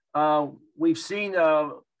 We've seen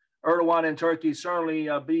Erdogan in Turkey certainly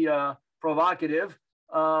be provocative.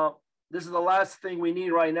 This is the last thing we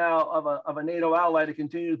need right now of a NATO ally to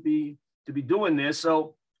continue to be doing this.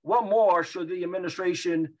 So what more should the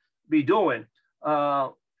administration be doing?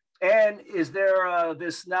 And is there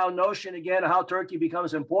this now notion again of how Turkey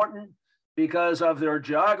becomes important because of their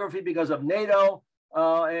geography, because of NATO,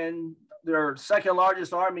 and their second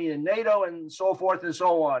largest army in NATO, and so forth and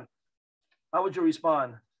so on? How would you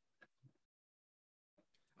respond?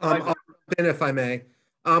 I'll jump in if I may.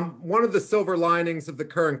 One of the silver linings of the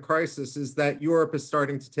current crisis is that Europe is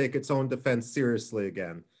starting to take its own defense seriously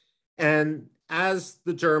again. And as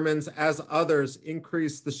the Germans, as others,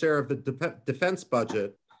 increase the share of the defense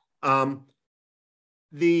budget,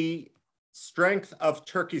 the strength of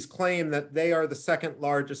Turkey's claim that they are the second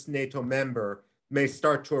largest NATO member may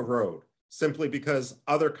start to erode, simply because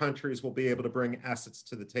other countries will be able to bring assets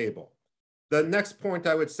to the table. The next point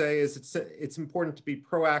I would say is it's important to be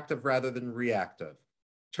proactive rather than reactive.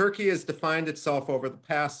 Turkey has defined itself over the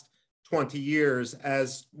past 20 years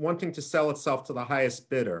as wanting to sell itself to the highest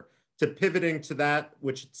bidder, to pivoting to that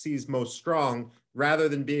which it sees most strong rather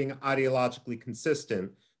than being ideologically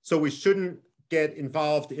consistent. So we shouldn't get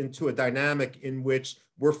involved into a dynamic in which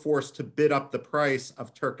we're forced to bid up the price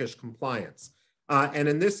of Turkish compliance. And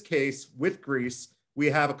in this case, with Greece, we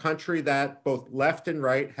have a country that both left and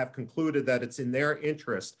right have concluded that it's in their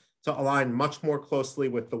interest to align much more closely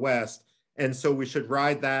with the West. And so we should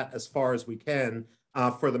ride that as far as we can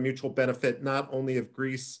for the mutual benefit, not only of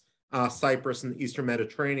Greece, Cyprus, and the Eastern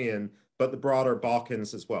Mediterranean, but the broader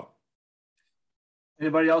Balkans as well.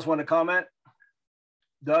 Anybody else want to comment?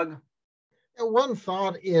 Doug? One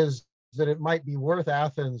thought is that it might be worth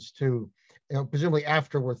Athens to, presumably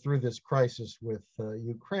after we're through this crisis with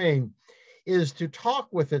Ukraine, is to talk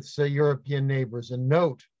with its European neighbors and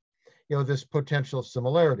note, this potential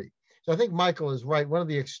similarity. So I think Michael is right. One of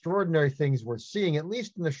the extraordinary things we're seeing, at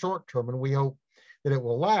least in the short term, and we hope that it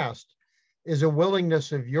will last, is a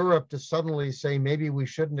willingness of Europe to suddenly say, maybe we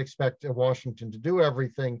shouldn't expect Washington to do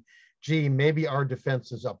everything. Gee, maybe our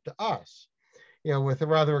defense is up to us. With a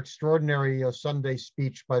rather extraordinary Sunday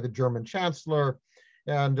speech by the German chancellor,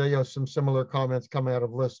 and some similar comments coming out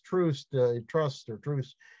of Liz Truss in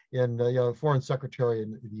foreign secretary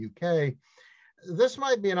in the UK. This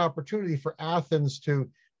might be an opportunity for Athens to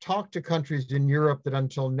talk to countries in Europe that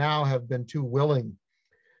until now have been too willing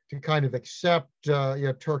to kind of accept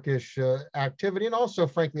Turkish activity, and also,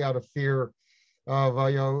 frankly, out of fear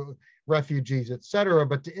of refugees, et cetera,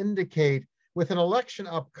 but to indicate with an election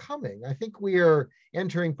upcoming, I think we are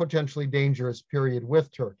entering potentially dangerous period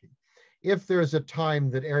with Turkey. If there's a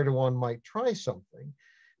time that Erdogan might try something,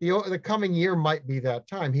 the coming year might be that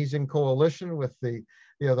time. He's in coalition with the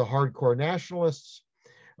hardcore nationalists.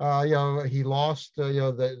 He lost,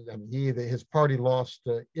 his party lost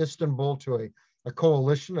Istanbul to a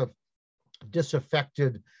coalition of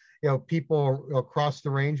disaffected, people across the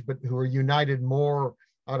range, but who are united more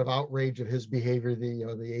out of outrage of his behavior,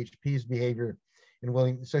 the HP's behavior, and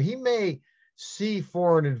willing. So he may see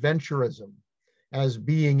foreign adventurism as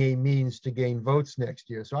being a means to gain votes next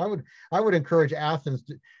year. So I would encourage Athens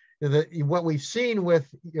to, what we've seen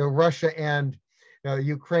with Russia and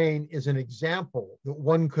Ukraine is an example that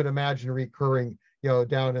one could imagine recurring,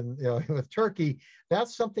 down in with Turkey.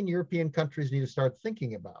 That's something European countries need to start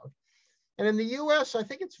thinking about. And in the US, I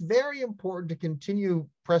think it's very important to continue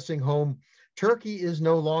pressing home Turkey is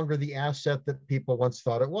no longer the asset that people once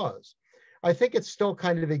thought it was. I think it's still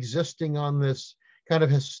kind of existing on this kind of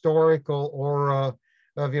historical aura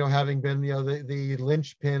of, having been, the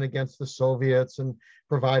linchpin against the Soviets and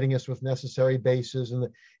providing us with necessary bases. And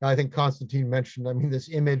I think Constantine mentioned, this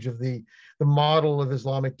image of the model of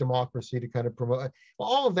Islamic democracy to kind of promote,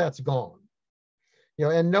 all of that's gone.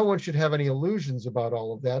 And no one should have any illusions about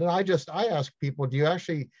all of that. And I ask people,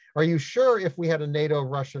 are you sure if we had a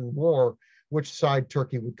NATO-Russian war, which side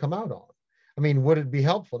Turkey would come out on? Would it be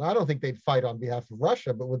helpful? I don't think they'd fight on behalf of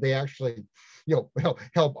Russia, but would they actually,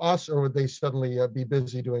 help us, or would they suddenly be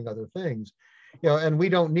busy doing other things? And we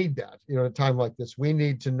don't need that, at a time like this. We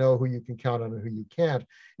need to know who you can count on and who you can't.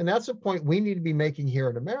 And that's a point we need to be making here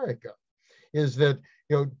in America, is that,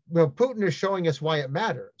 Putin is showing us why it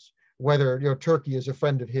matters, whether, Turkey is a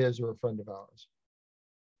friend of his or a friend of ours.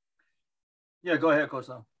 Yeah, go ahead,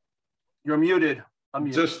 Costa. You're muted. I'm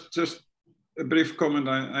muted. Just a brief comment.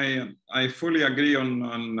 I fully agree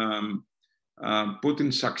on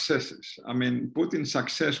Putin's successes. Putin's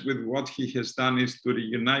success with what he has done is to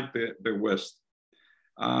reunite the West.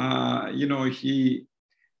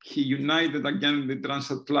 He united again the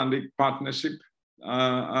transatlantic partnership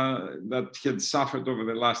that had suffered over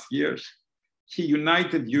the last years. he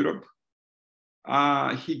united Europe.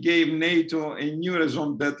 He gave NATO a new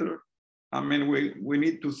raison d'etre. I mean, we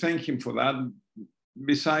need to thank him for that.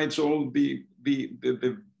 Besides all the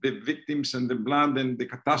victims and the blood and the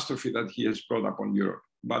catastrophe that he has brought upon Europe.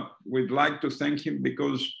 But we'd like to thank him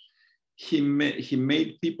because he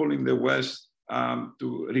made people in the West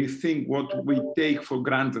to rethink what we take for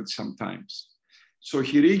granted sometimes. So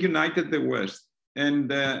he reunited the West. And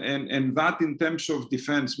that in terms of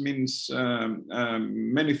defense means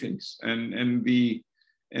many things. And the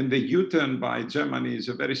U-turn by Germany is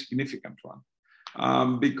a very significant one.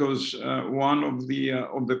 Because one of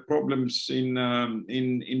the problems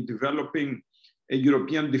in developing a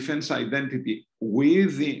European defense identity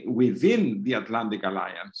within the Atlantic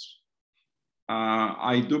Alliance,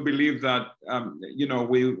 I do believe that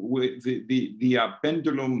the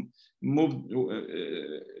pendulum moved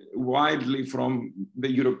widely from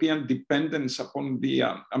the European dependence upon the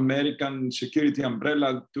American security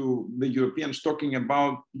umbrella to the Europeans talking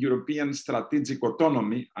about European strategic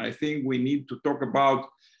autonomy. I think we need to talk about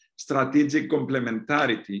strategic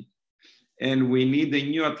complementarity, and we need a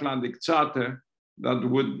new Atlantic Charter that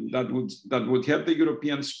would help the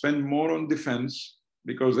Europeans spend more on defense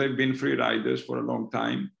because they've been free riders for a long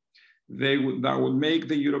time. That would make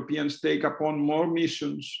the Europeans take upon more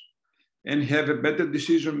missions and have a better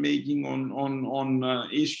decision-making on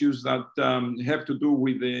issues that have to do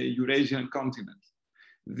with the Eurasian continent.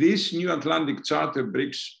 This new Atlantic Charter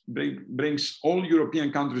brings all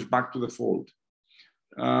European countries back to the fold,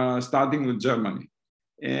 starting with Germany.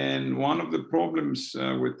 And one of the problems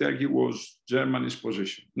with Turkey was Germany's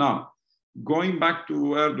position. Now, going back to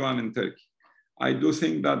Erdogan and Turkey, I do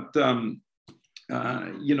think that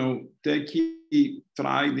Turkey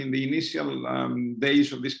tried in the initial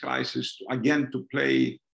days of this crisis to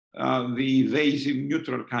play the evasive,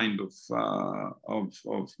 neutral kind of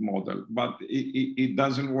model, but it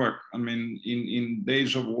doesn't work. I mean, in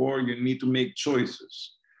days of war, you need to make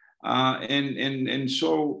choices, and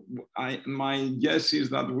so my guess is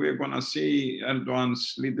that we're going to see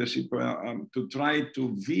Erdogan's leadership to try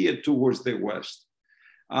to veer towards the West.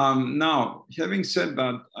 Now, having said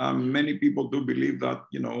that, many people do believe that,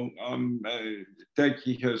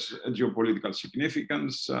 Turkey has a geopolitical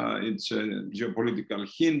significance. It's a geopolitical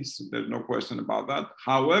hint. There's no question about that.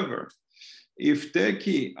 However, if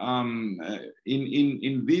Turkey, in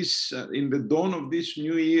the dawn of this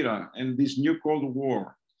new era and this new Cold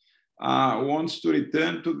War, wants to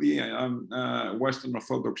return to the Western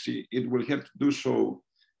Orthodoxy, it will have to do so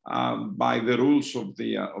by the rules of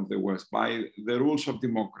the West, by the rules of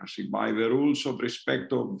democracy, by the rules of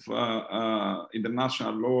respect of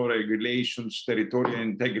international law, regulations, territorial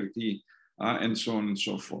integrity, and so on and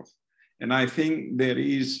so forth. And I think there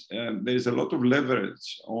is a lot of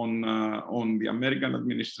leverage on the American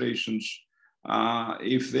administrations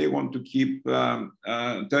if they want to keep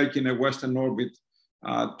Turkey in a Western orbit,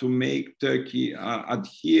 to make Turkey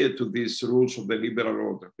adhere to these rules of the liberal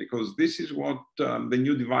order, because this is what the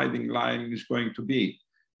new dividing line is going to be.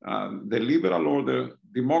 The liberal order,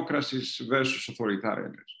 democracies versus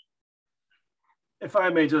authoritarianism. If I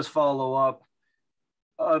may just follow up,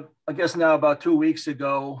 I guess now about 2 weeks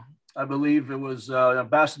ago, I believe it was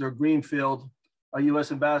Ambassador Greenfield, a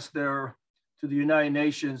U.S. ambassador to the United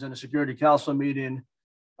Nations in the Security Council meeting,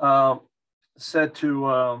 said to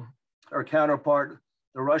our counterpart,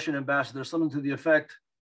 the Russian ambassador, something to the effect,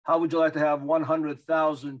 how would you like to have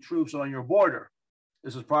 100,000 troops on your border?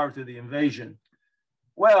 This was prior to the invasion.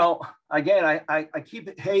 Well, again, I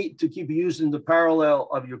hate to keep using the parallel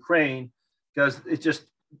of Ukraine because it's just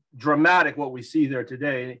dramatic what we see there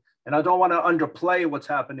today. And I don't want to underplay what's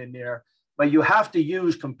happening there, but you have to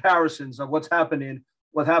use comparisons of what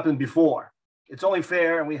happened before. It's only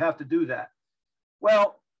fair, and we have to do that.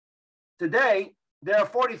 Well, today, there are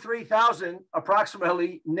 43,000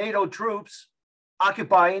 approximately NATO troops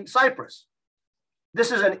occupying Cyprus.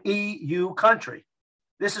 This is an EU country.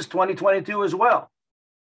 This is 2022 as well.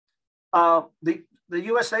 The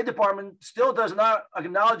US State Department still does not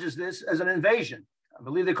acknowledge this as an invasion. I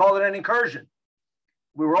believe they call it an incursion.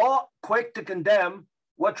 We were all quick to condemn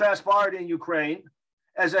what transpired in Ukraine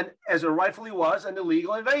as it rightfully was an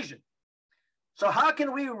illegal invasion. So how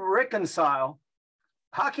can we reconcile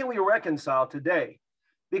today?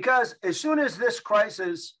 Because as soon as this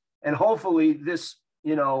crisis, and hopefully this,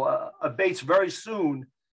 abates very soon,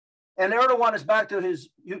 and Erdogan is back to his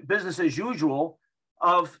business as usual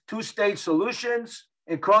of two-state solutions,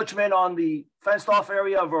 encroachment on the fenced-off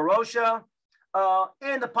area of Varosha,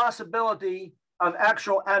 and the possibility of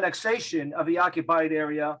actual annexation of the occupied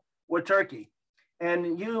area with Turkey.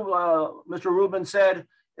 And you, Mr. Rubin, said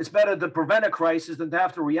it's better to prevent a crisis than to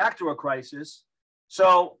have to react to a crisis.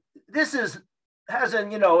 So this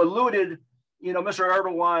hasn't, eluded, Mr.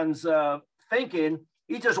 Erdogan's thinking.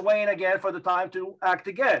 He's just waiting again for the time to act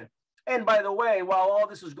again. And by the way, while all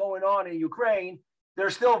this is going on in Ukraine,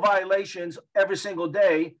 there's still violations every single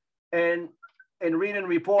day. And reading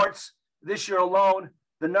reports this year alone,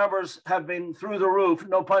 the numbers have been through the roof,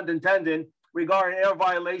 no pun intended, regarding air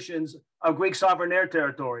violations of Greek sovereign air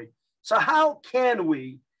territory. So how can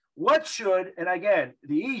we, what should, and again,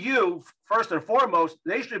 the EU, first and foremost,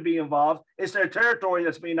 they should be involved. It's their territory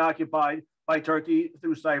that's being occupied by Turkey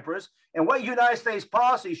through Cyprus. And what United States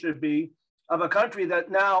policy should be of a country that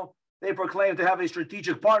now they proclaim to have a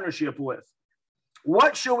strategic partnership with.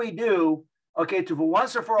 What should we do, okay, to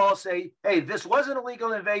once and for all say, hey, this was an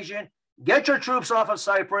illegal invasion, get your troops off of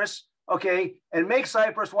Cyprus, okay, and make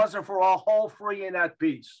Cyprus once and for all whole, free, and at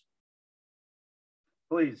peace.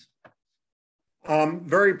 Please.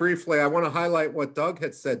 Very briefly, I want to highlight what Doug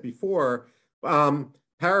had said before.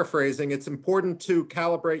 Paraphrasing, it's important to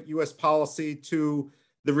calibrate U.S. policy to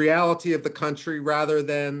the reality of the country rather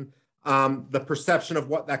than the perception of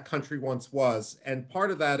what that country once was. And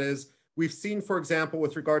part of that is we've seen, for example,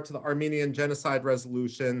 with regard to the Armenian genocide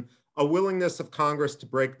resolution, a willingness of Congress to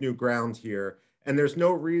break new ground here. And there's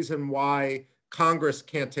no reason why Congress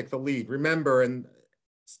can't take the lead. Remember, and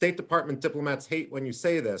State Department diplomats hate when you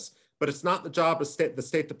say this, but it's not the job of the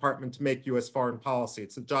State Department to make U.S. foreign policy.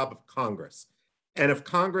 It's the job of Congress. And if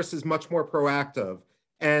Congress is much more proactive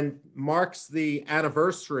and marks the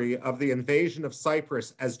anniversary of the invasion of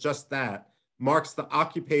Cyprus as just that, marks the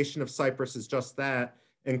occupation of Cyprus as just that,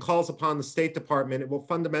 and calls upon the State Department, it will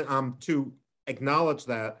to acknowledge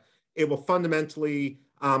that, it will fundamentally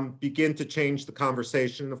begin to change the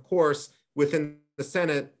conversation. And of course, within the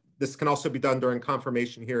Senate, this can also be done during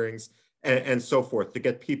confirmation hearings and so forth to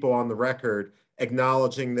get people on the record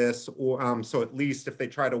acknowledging this, or so at least if they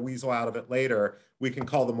try to weasel out of it later, we can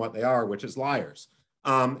call them what they are, which is liars.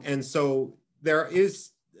 And so there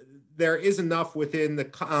is enough within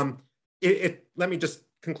the, let me just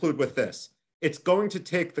conclude with this. It's going to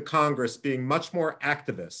take the Congress being much more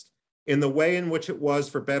activist in the way in which it was,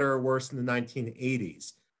 for better or worse, in the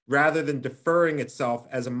 1980s, rather than deferring itself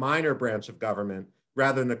as a minor branch of government,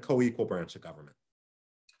 rather than a co-equal branch of government.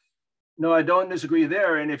 No, I don't disagree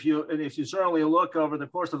there. And if you certainly look over the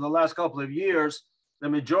course of the last couple of years, the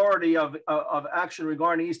majority of action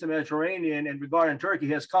regarding Eastern Mediterranean and regarding Turkey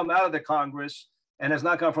has come out of the Congress and has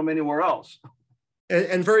not come from anywhere else.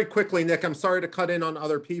 And very quickly, Nick, I'm sorry to cut in on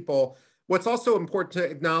other people. What's also important to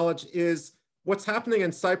acknowledge is what's happening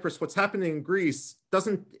in Cyprus, what's happening in Greece,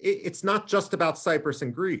 it's not just about Cyprus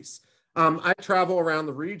and Greece. I travel around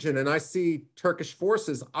the region and I see Turkish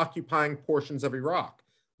forces occupying portions of Iraq.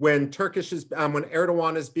 When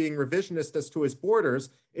Erdogan is being revisionist as to his borders,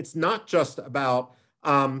 it's not just about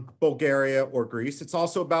Bulgaria or Greece, it's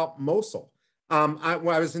also about Mosul. When I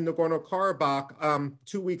was in Nagorno-Karabakh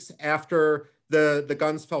 2 weeks after the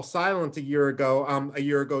guns fell silent a year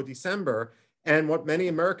ago December, and what many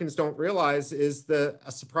Americans don't realize is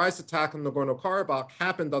a surprise attack on Nagorno-Karabakh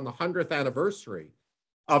happened on the 100th anniversary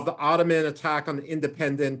of the Ottoman attack on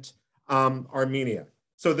independent Armenia.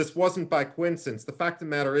 So this wasn't by coincidence. The fact of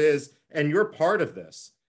the matter is, and you're part of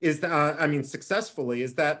this, is that, successfully,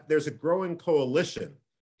 is that there's a growing coalition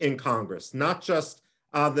in Congress, not just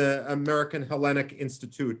the American Hellenic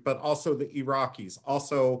Institute, but also the Iraqis,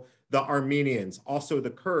 also the Armenians, also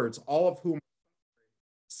the Kurds, all of whom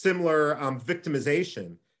similar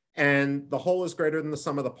victimization, and the whole is greater than the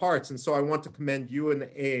sum of the parts. And so I want to commend you and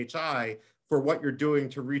the AHI for what you're doing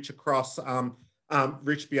to reach across,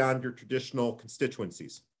 reach beyond your traditional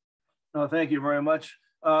constituencies. No, thank you very much.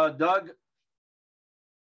 Doug?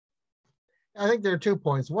 I think there are 2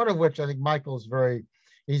 points, one of which I think Michael's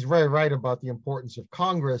he's very right about the importance of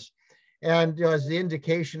Congress. And as the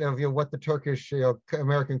indication of what the Turkish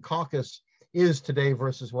American caucus is today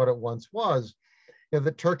versus what it once was,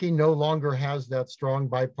 that Turkey no longer has that strong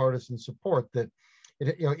bipartisan support, that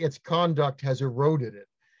its conduct has eroded it.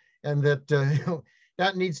 And that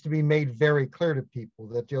that needs to be made very clear to people,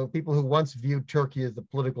 that people who once viewed Turkey as the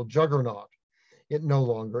political juggernaut, it no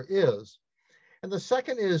longer is. And the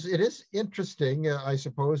second is, it is interesting, I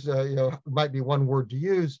suppose, might be one word to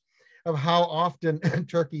use, of how often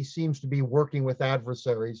Turkey seems to be working with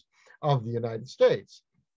adversaries of the United States.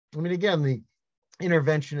 Again, the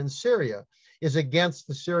intervention in Syria is against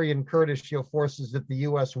the Syrian Kurdish forces that the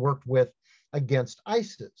US worked with against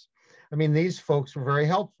ISIS. These folks were very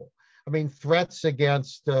helpful. Threats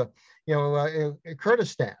against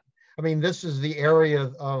Kurdistan. This is the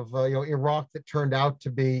area of Iraq that turned out to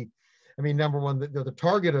be I mean, number one, they're the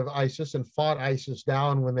target of ISIS and fought ISIS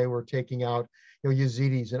down when they were taking out,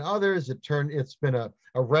 Yazidis and others. It's been a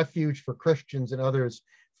refuge for Christians and others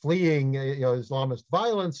fleeing, Islamist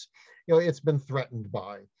violence. It's been threatened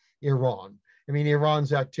by Iran. I mean,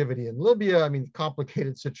 Iran's activity in Libya, I mean,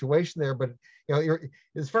 complicated situation there, but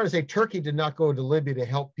as far as say, Turkey did not go to Libya to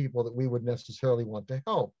help people that we would necessarily want to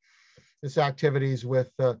help. Its activities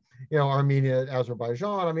with, Armenia,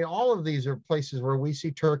 Azerbaijan. I mean, all of these are places where we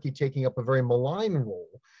see Turkey taking up a very malign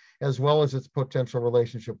role, as well as its potential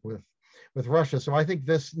relationship with Russia. So I think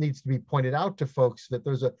this needs to be pointed out to folks that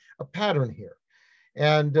there's a pattern here.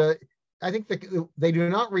 And I think that they do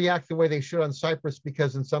not react the way they should on Cyprus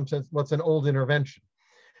because in some sense, what's an old intervention,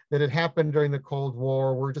 that it happened during the Cold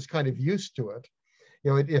War. We're just kind of used to it.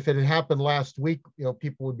 If it had happened last week,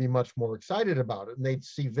 people would be much more excited about it and they'd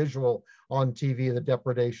see visual on TV, the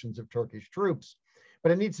depredations of Turkish troops.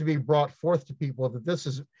 But it needs to be brought forth to people that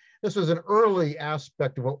this was an early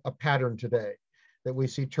aspect of a pattern today, that we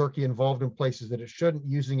see Turkey involved in places that it shouldn't,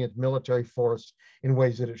 using its military force in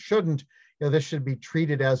ways that it shouldn't. This should be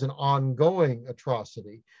treated as an ongoing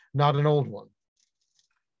atrocity, not an old one.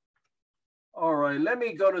 All right, let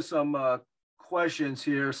me go to some questions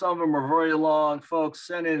here. Some of them are very long. Folks,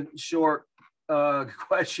 send in short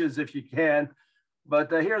questions if you can. But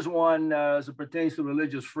here's one as it pertains to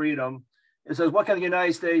religious freedom. It says, what can the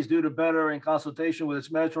United States do to better, in consultation with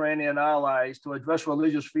its Mediterranean allies, to address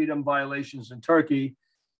religious freedom violations in Turkey,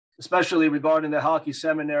 especially regarding the Halki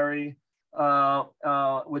Seminary,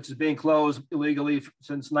 which is being closed illegally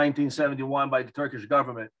since 1971 by the Turkish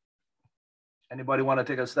government? Anybody want to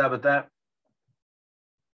take a stab at that?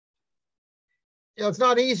 It's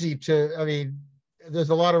not easy to, I mean, there's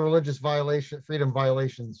a lot of religious freedom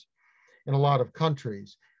violations in a lot of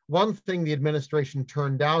countries. One thing the administration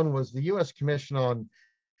turned down was the U.S. Commission on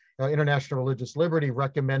International Religious Liberty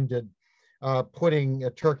recommended putting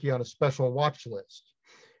Turkey on a special watch list,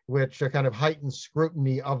 which kind of heightens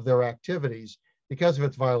scrutiny of their activities because of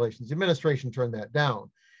its violations. The administration turned that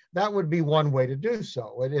down. That would be one way to do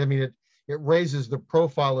so. It raises the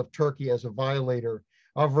profile of Turkey as a violator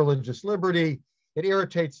of religious liberty. It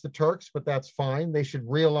irritates the Turks, but that's fine. They should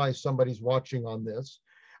realize somebody's watching on this.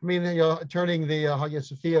 I mean, turning the Hagia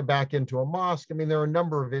Sophia back into a mosque. I mean, there are a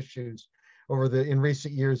number of issues in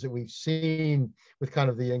recent years that we've seen with kind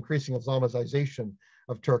of the increasing Islamization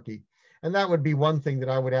of Turkey. And that would be one thing that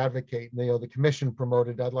I would advocate. The commission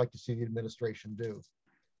promoted, I'd like to see the administration do.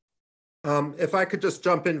 If I could just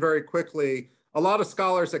jump in very quickly, a lot of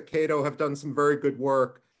scholars at Cato have done some very good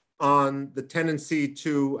work on the tendency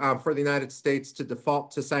for the United States to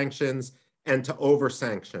default to sanctions and to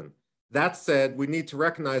over-sanction. That said, we need to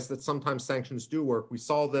recognize that sometimes sanctions do work. We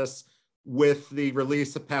saw this with the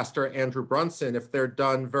release of Pastor Andrew Brunson, if they're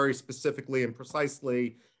done very specifically and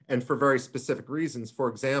precisely and for very specific reasons. For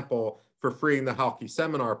example, for freeing the Halki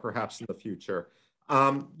seminar, perhaps in the future.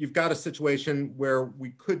 You've got a situation where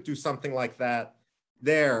we could do something like that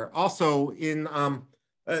there. Also, in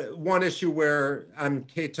one issue where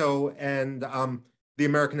Cato and the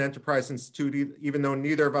American Enterprise Institute, even though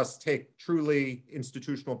neither of us take truly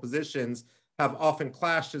institutional positions, have often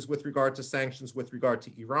clashed is with regard to sanctions with regard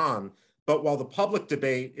to Iran. But while the public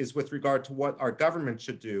debate is with regard to what our government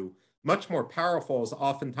should do, much more powerful is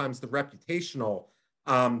oftentimes the reputational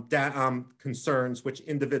concerns which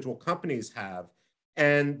individual companies have.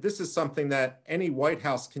 And this is something that any White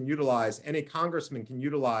House can utilize, any congressman can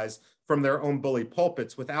utilize from their own bully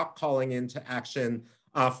pulpits without calling into action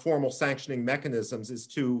formal sanctioning mechanisms, is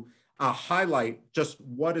to highlight just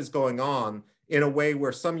what is going on in a way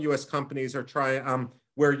where some U.S. companies are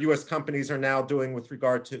where U.S. companies are now doing with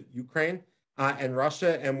regard to Ukraine and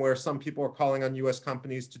Russia, and where some people are calling on U.S.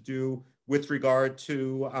 companies to do with regard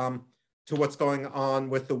to what's going on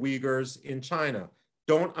with the Uyghurs in China.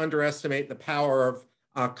 Don't underestimate the power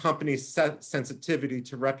of companies' sensitivity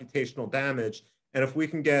to reputational damage. And if we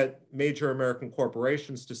can get major American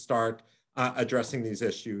corporations to start addressing these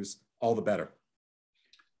issues, all the better.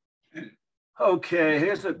 Okay,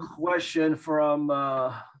 here's a question from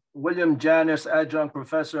William Janis, adjunct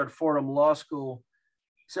professor at Fordham Law School.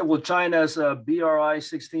 He said, will China's BRI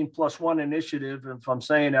 16+1 initiative, if I'm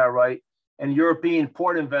saying that right, and European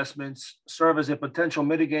port investments serve as a potential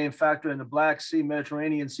mitigating factor in the Black Sea,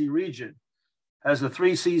 Mediterranean Sea region? Has the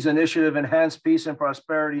 3 Seas initiative enhanced peace and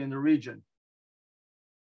prosperity in the region?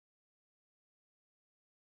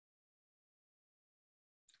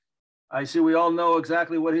 I see we all know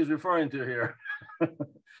exactly what he's referring to here.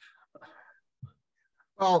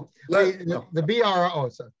 Well, the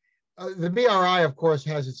BRI, of course,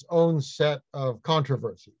 has its own set of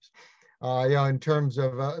controversies. In terms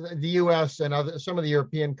of the U.S. and some of the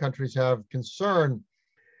European countries have concern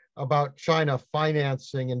about China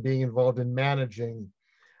financing and being involved in managing,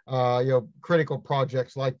 critical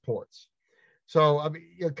projects like ports. So, I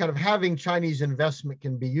mean, kind of having Chinese investment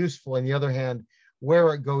can be useful. On the other hand,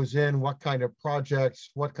 where it goes in, what kind of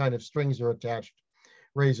projects, what kind of strings are attached,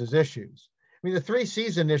 raises issues. I mean, the 3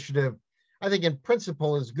 Seas initiative, I think in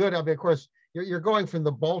principle is good. I mean, of course, you're going from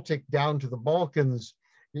the Baltic down to the Balkans.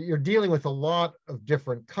 You're dealing with a lot of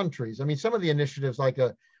different countries. I mean, some of the initiatives like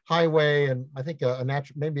a highway and I think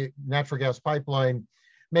maybe a natural gas pipeline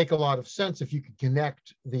make a lot of sense if you could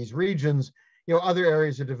connect these regions. Other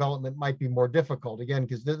areas of development might be more difficult, again,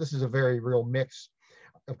 because this is a very real mix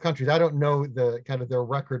of countries. I don't know the kind of their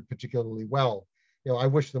record particularly well. I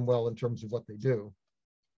wish them well in terms of what they do.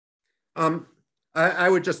 I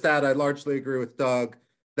would just add, I largely agree with Doug,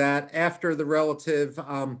 that after the relative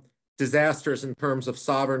disasters in terms of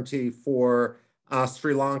sovereignty for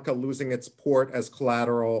Sri Lanka losing its port as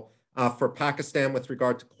collateral, for Pakistan with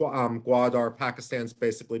regard to Gwadar, Pakistan's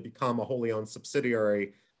basically become a wholly owned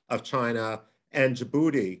subsidiary of China, and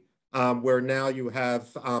Djibouti, where now you have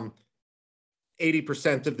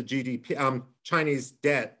 80% of the GDP, Chinese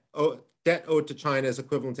debt owed to China is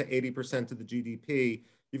equivalent to 80% of the GDP.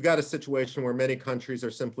 You've got a situation where many countries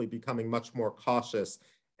are simply becoming much more cautious,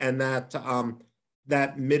 and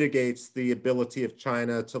that mitigates the ability of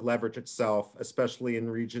China to leverage itself, especially in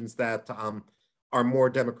regions that are more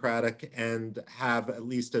democratic and have at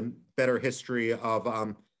least a better history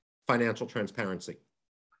of financial transparency.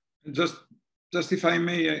 Just if I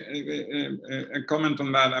may a comment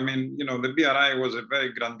on that. I mean, the BRI was a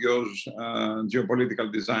very grandiose geopolitical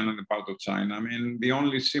design on the part of China. I mean, the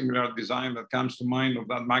only similar design that comes to mind of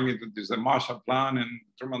that magnitude is the Marshall Plan and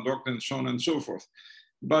Truman Doctrine and so on and so forth.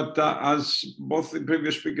 But as both the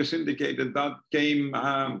previous speakers indicated, that came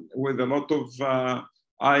with a lot of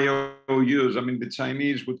IOUs. I mean, the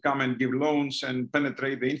Chinese would come and give loans and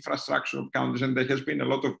penetrate the infrastructure of countries, and there has been a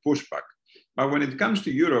lot of pushback. But when it comes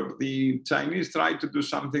to Europe, the Chinese tried to do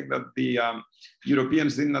something that the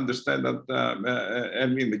Europeans didn't understand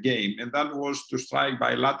early in the game, and that was to strike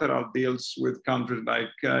bilateral deals with countries like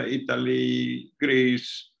Italy,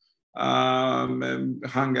 Greece,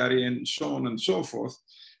 Hungary, and so on and so forth.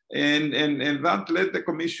 And that led the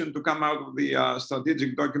Commission to come out with the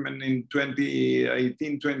strategic document in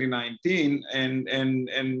 2018, 2019,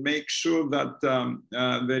 and make sure that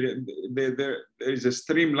there is a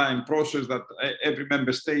streamlined process that every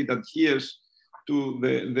member state adheres to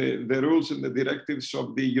the rules and the directives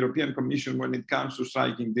of the European Commission when it comes to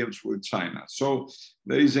striking deals with China. So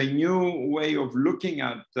there is a new way of looking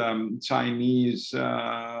at Chinese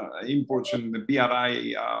imports and the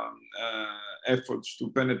BRI efforts to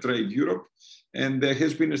penetrate Europe, and there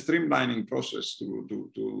has been a streamlining process to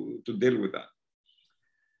deal with that.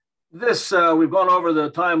 This, we've gone over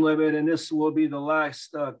the time limit, and this will be the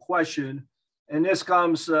last question. And this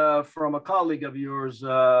comes from a colleague of yours,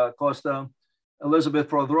 Costa, Elizabeth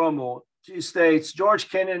Prodromou. She states,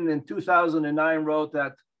 George Kennan in 2009 wrote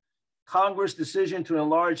that Congress' decision to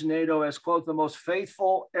enlarge NATO as, quote, the most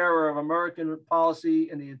faithful error of American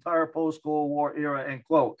policy in the entire post-Cold War era, end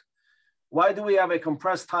quote. Why do we have a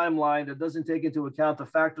compressed timeline that doesn't take into account the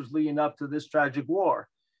factors leading up to this tragic war?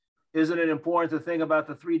 Isn't it important to think about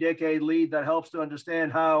the 3-decade lead that helps to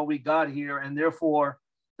understand how we got here, and therefore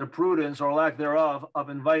the prudence or lack thereof of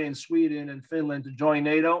inviting Sweden and Finland to join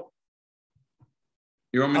NATO?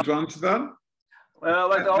 You want me to answer that? Well,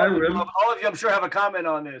 like all of you, I'm sure, have a comment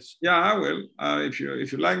on this. Yeah, I will. If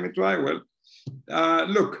you like me to, I will.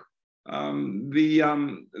 Look, the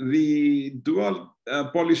dual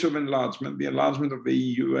policy of enlargement, the enlargement of the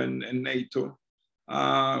EU and NATO,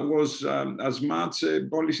 was as much a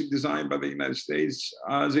policy designed by the United States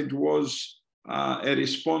as it was a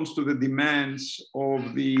response to the demands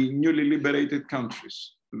of the newly liberated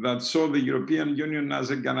countries that saw the European Union as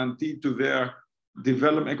a guarantee to their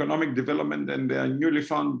economic development and their newly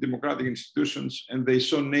found democratic institutions, and they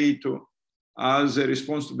saw NATO as a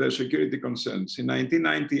response to their security concerns. In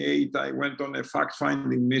 1998, I went on a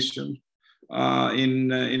fact-finding mission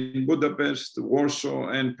in Budapest, Warsaw,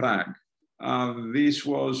 and Prague. This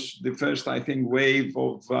was the first, I think, wave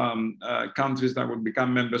of countries that would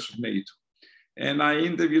become members of NATO. And I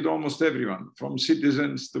interviewed almost everyone, from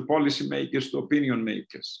citizens to policymakers to opinion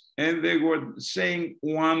makers. And they were saying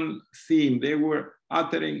one theme, they were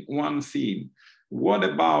uttering one theme. What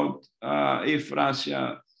about if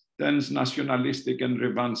Russia turns nationalistic and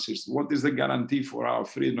revanchist? What is the guarantee for our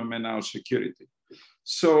freedom and our security?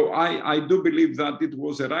 So I do believe that it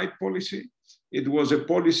was a right policy. It was a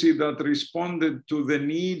policy that responded to the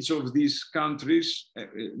needs of these countries.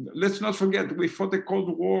 Let's not forget, we fought a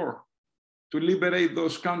Cold War to liberate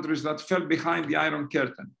those countries that fell behind the Iron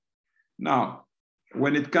Curtain. Now,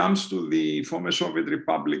 when it comes to the former Soviet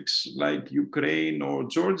republics like Ukraine or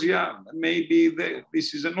Georgia, maybe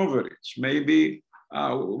this is an overreach. Maybe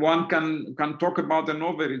one can talk about an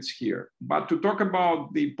overreach here. But to talk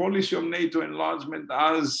about the policy of NATO enlargement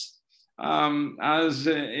as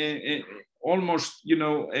almost,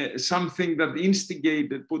 something that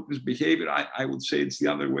instigated Putin's behavior, I would say it's the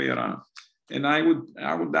other way around. And I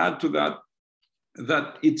would add to that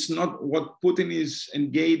it's not what Putin is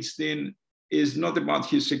engaged in is not about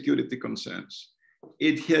his security concerns.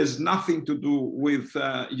 It has nothing to do with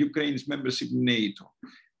Ukraine's membership in NATO.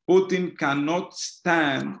 Putin cannot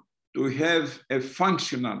stand to have a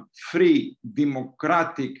functional, free,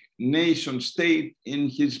 democratic nation state in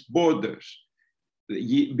his borders.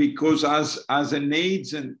 Because as an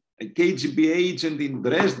agent, a KGB agent in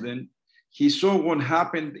Dresden, he saw what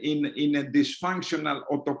happened in a dysfunctional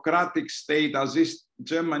autocratic state as East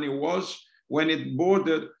Germany was when it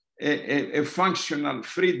bordered a functional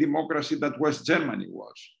free democracy that West Germany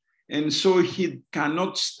was. And so he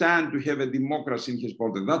cannot stand to have a democracy in his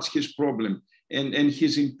border. That's his problem and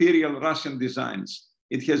his imperial Russian designs.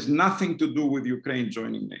 It has nothing to do with Ukraine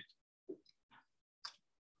joining NATO.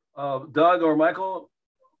 Doug or Michael?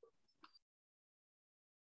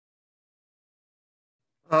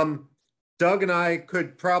 Doug and I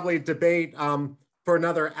could probably debate for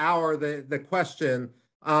another hour the question,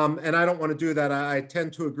 and I don't want to do that. I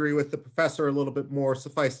tend to agree with the professor a little bit more,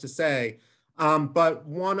 suffice to say. But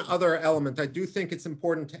one other element, I do think it's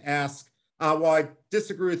important to ask, while I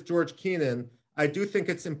disagree with George Keenan, I do think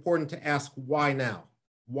it's important to ask why now?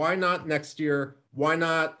 Why not next year? Why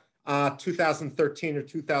not 2013 or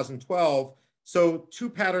 2012? So two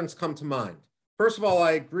patterns come to mind. First of all,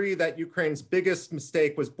 I agree that Ukraine's biggest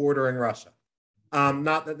mistake was bordering Russia.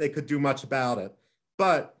 Not that they could do much about it.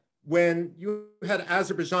 But when you had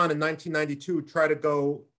Azerbaijan in 1992 try to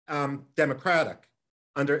go democratic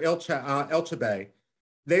under Elchibey,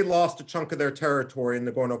 they lost a chunk of their territory in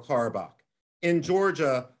Nagorno-Karabakh. In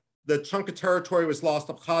Georgia, the chunk of territory was lost,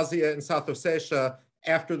 Abkhazia and South Ossetia,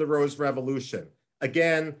 after the Rose Revolution.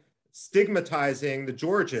 Again, stigmatizing the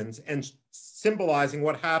Georgians and symbolizing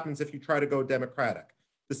what happens if you try to go democratic.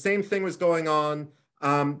 The same thing was going on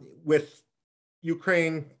with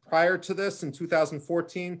Ukraine prior to this in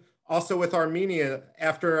 2014, also with Armenia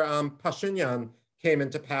after Pashinyan came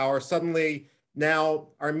into power. Suddenly, now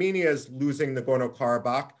Armenia is losing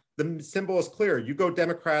Nagorno-Karabakh. The symbol is clear. You go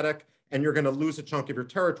democratic and you're going to lose a chunk of your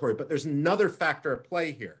territory. But there's another factor at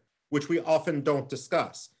play here, which we often don't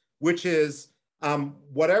discuss, which is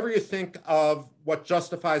whatever you think of what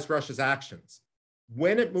justifies Russia's actions,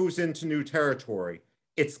 when it moves into new territory,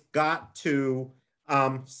 it's got to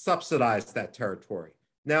subsidize that territory.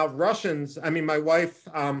 Now, Russians, I mean, my wife,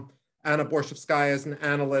 Anna Borshevskaya, is an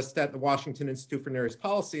analyst at the Washington Institute for Near East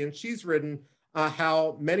Policy, and she's written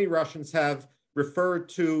how many Russians have referred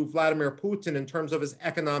to Vladimir Putin in terms of his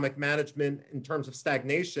economic management, in terms of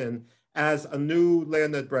stagnation, as a new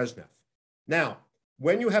Leonid Brezhnev. Now,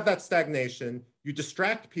 when you have that stagnation, you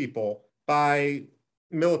distract people by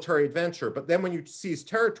military adventure, but then when you seize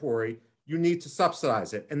territory, you need to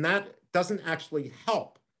subsidize it. And that doesn't actually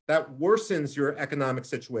help. That worsens your economic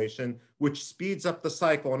situation, which speeds up the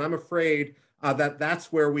cycle. And I'm afraid that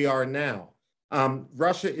that's where we are now.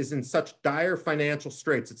 Russia is in such dire financial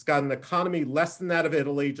straits. It's got an economy less than that of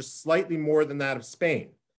Italy, just slightly more than that of Spain,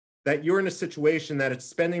 that you're in a situation that it's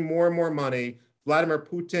spending more and more money. Vladimir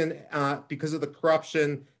Putin, because of the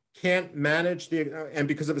corruption, can't manage and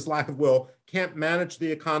because of his lack of will, can't manage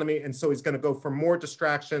the economy. And so he's going to go for more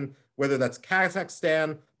distraction, whether that's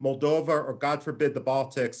Kazakhstan, Moldova, or God forbid, the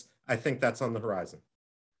Baltics. I think that's on the horizon.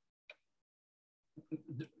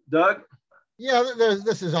 Doug? Yeah,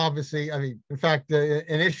 this is obviously, I mean, in fact,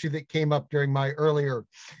 an issue that came up during my earlier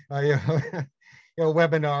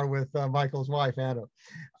webinar with Michael's wife, Anna.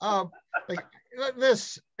 I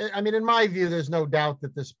mean, in my view, there's no doubt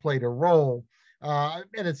that this played a role.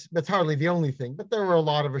 And it's hardly the only thing, but there were a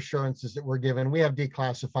lot of assurances that were given. We have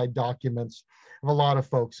declassified documents of a lot of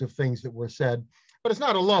folks of things that were said, but it's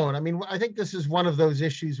not alone. I mean, I think this is one of those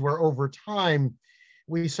issues where over time,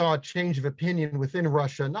 we saw a change of opinion within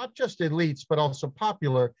Russia, not just elites, but also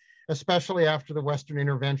popular, especially after the Western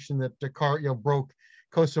intervention that broke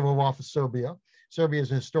Kosovo off of Serbia. Serbia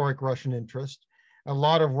is a historic Russian interest. A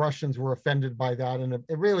lot of Russians were offended by that, and it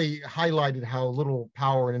really highlighted how little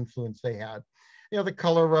power and influence they had. The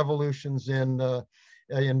color revolutions in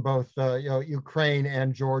both Ukraine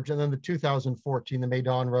and Georgia, and then the 2014, the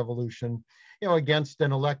Maidan Revolution, against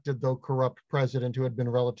an elected, though corrupt president who had been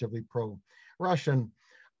relatively pro-Russian.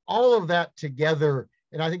 All of that together,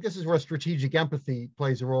 and I think this is where strategic empathy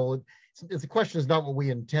plays a role. The question is not what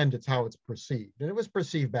we intend, it's how it's perceived. And it was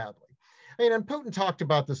perceived badly. And Putin talked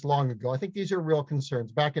about this long ago. I think these are real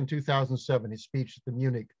concerns. Back in 2007, his speech at the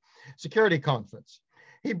Munich Security Conference,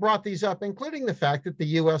 he brought these up, including the fact that the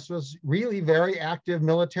US was really very active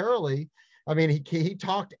militarily. I mean, he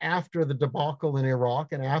talked after the debacle in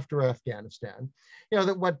Iraq and after Afghanistan,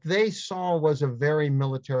 that what they saw was a very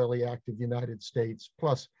militarily active United States.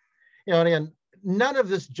 Plus, and none of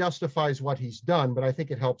this justifies what he's done, but I think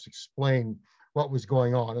it helps explain what was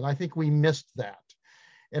going on. And I think we missed that.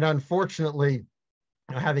 And unfortunately,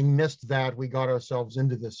 having missed that, we got ourselves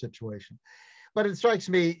into this situation. But it strikes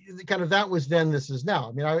me kind of that was then, this is now.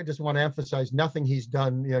 I mean, I just want to emphasize nothing he's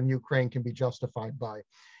done in Ukraine can be justified by,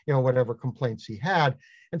 whatever complaints he had.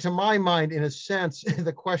 And to my mind, in a sense,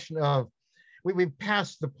 the question of, we've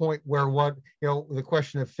passed the point where the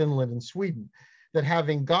question of Finland and Sweden, that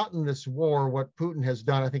having gotten this war, what Putin has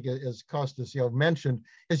done, I think as Costas mentioned,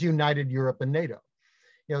 has united Europe and NATO.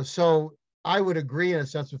 So I would agree in a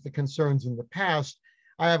sense with the concerns in the past.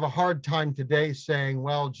 I have a hard time today saying,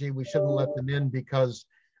 well, gee, we shouldn't let them in because,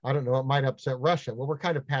 I don't know, it might upset Russia. Well, we're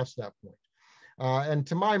kind of past that point. And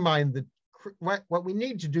to my mind, what we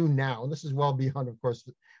need to do now, and this is well beyond, of course,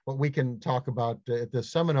 what we can talk about at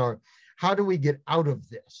this seminar, how do we get out of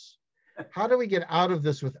this? How do we get out of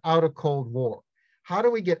this without a Cold War? How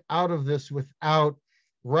do we get out of this without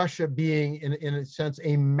Russia being, in a sense,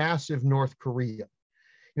 a massive North Korea?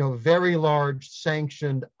 Very large,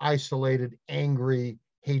 sanctioned, isolated, angry,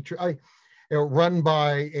 hatred, run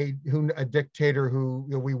by a dictator who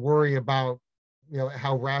we worry about,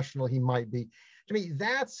 how rational he might be. To me,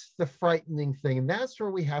 that's the frightening thing. And that's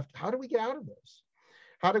where we have to, how do we get out of this?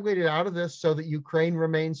 How do we get out of this so that Ukraine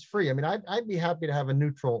remains free? I mean, I'd be happy to have a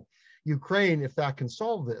neutral Ukraine if that can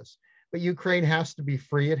solve this. But Ukraine has to be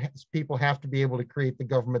free. People have to be able to create the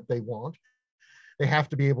government they want. They have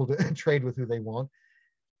to be able to trade with who they want.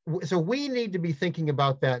 So we need to be thinking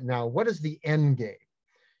about that now. What is the end game?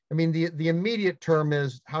 I mean, the immediate term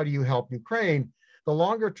is, how do you help Ukraine? The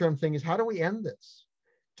longer term thing is, how do we end this?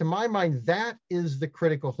 To my mind, that is the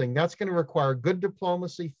critical thing. That's going to require good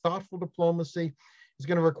diplomacy, thoughtful diplomacy. It's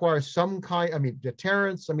going to require some kind,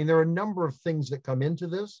 deterrence. There are a number of things that come into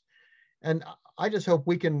this. And I just hope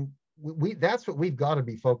that's what we've got to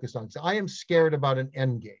be focused on. So I am scared about an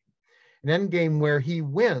end game where he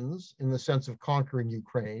wins in the sense of conquering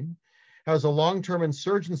Ukraine, has a long-term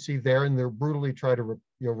insurgency there, and they're brutally try to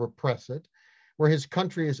repress it, where his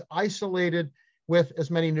country is isolated with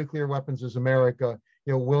as many nuclear weapons as America,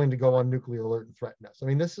 willing to go on nuclear alert and threaten us.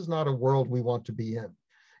 This is not a world we want to be in.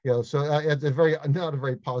 So it's not a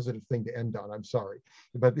very positive thing to end on. I'm sorry,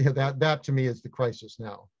 but that to me is the crisis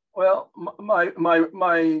now. Well,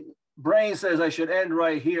 my brain says I should end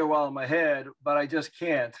right here while I'm ahead, but I just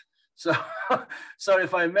can't. So,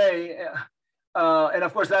 if I may, and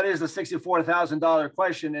of course that is the $64,000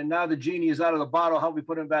 question. And now the genie is out of the bottle. How we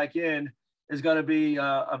put him back in is going to be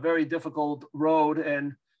a very difficult road.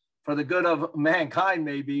 And for the good of mankind,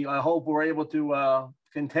 maybe, I hope we're able to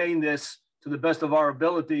contain this to the best of our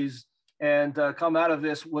abilities and come out of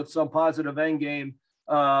this with some positive end game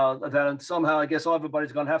that somehow I guess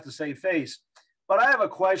everybody's going to have to save face. But I have a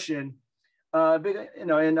question.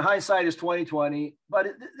 In hindsight is 2020, but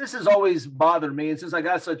this has always bothered me. And since I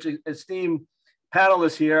got such esteemed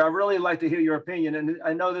panelists here, I really like to hear your opinion. And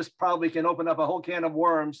I know this probably can open up a whole can of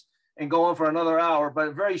worms and go on for another hour,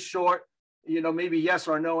 but very short, maybe yes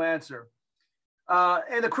or no answer.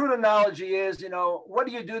 And the crude analogy is, what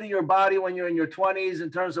do you do to your body when you're in your 20s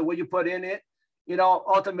in terms of what you put in it?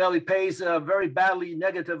 Ultimately pays very badly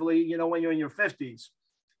negatively, when you're in your 50s.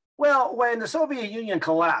 Well, when the Soviet Union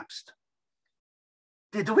collapsed,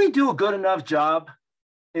 did we do a good enough job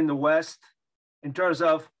in the West in terms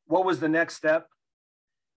of what was the next step?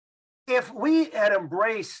 If we had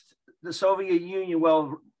embraced the Soviet Union,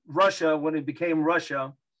 Russia, when it became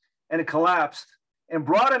Russia and it collapsed, and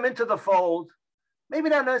brought them into the fold, maybe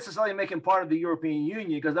not necessarily making part of the European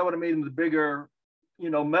Union, because that would have made them the bigger,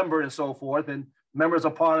 member and so forth, and members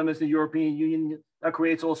of parliament, the European Union, that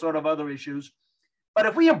creates all sort of other issues. But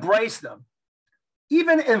if we embrace them,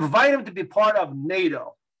 even invite them to be part of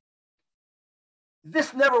NATO,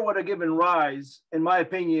 this never would have given rise, in my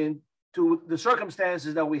opinion, to the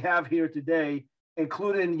circumstances that we have here today,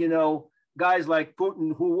 including, guys like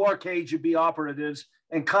Putin who were KGB operatives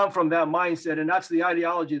and come from that mindset. And that's the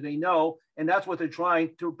ideology they know. And that's what they're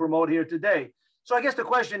trying to promote here today. So I guess the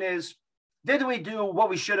question is, did we do what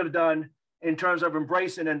we should have done in terms of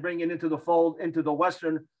embracing and bringing into the fold, into the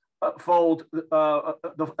Western after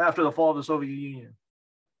the fall of the Soviet Union?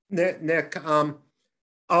 Nick,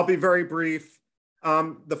 I'll be very brief.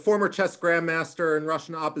 The former chess grandmaster and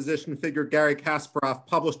Russian opposition figure Garry Kasparov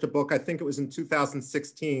published a book, I think it was in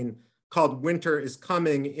 2016, called Winter is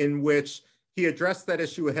Coming, in which he addressed that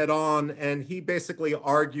issue head on, and he basically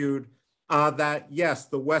argued that, yes,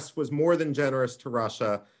 the West was more than generous to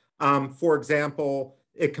Russia. For example,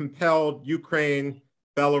 it compelled Ukraine,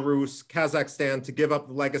 Belarus, Kazakhstan to give up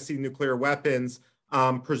the legacy nuclear weapons,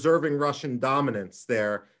 preserving Russian dominance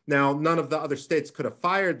there. Now, none of the other states could have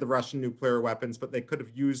fired the Russian nuclear weapons, but they could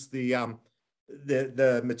have used the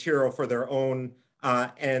material for their own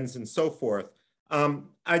ends and so forth.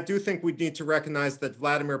 I do think we need to recognize that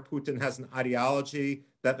Vladimir Putin has an ideology,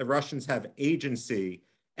 that the Russians have agency,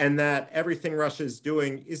 and that everything Russia is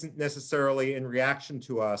doing isn't necessarily in reaction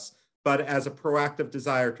to us, but as a proactive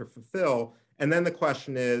desire to fulfill. And then the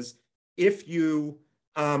question is, if you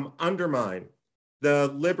undermine the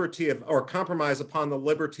liberty of, or compromise upon the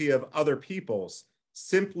liberty of other peoples,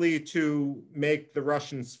 simply to make the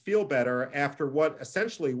Russians feel better after what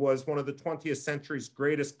essentially was one of the 20th century's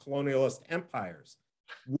greatest colonialist empires,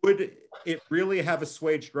 would it really have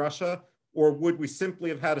assuaged Russia? Or would we simply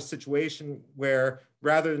have had a situation where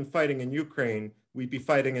rather than fighting in Ukraine, we'd be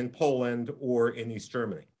fighting in Poland or in East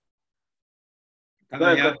Germany? Can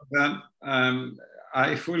I add that?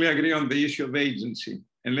 I fully agree on the issue of agency.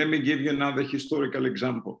 And let me give you another historical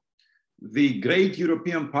example. The great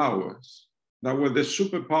European powers that were the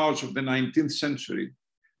superpowers of the 19th century,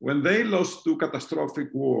 when they lost two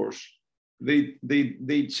catastrophic wars,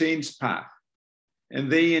 they changed path and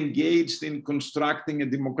they engaged in constructing a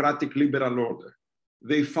democratic liberal order.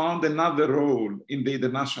 They found another role in the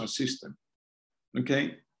international system,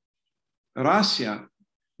 okay? Russia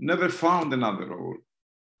never found another role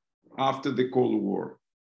after the Cold War.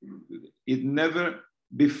 It never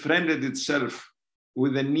befriended itself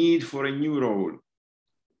with the need for a new role.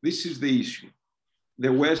 This is the issue.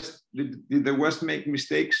 The West, did the West make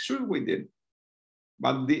mistakes? Sure, we did.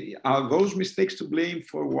 But are those mistakes to blame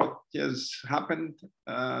for what has happened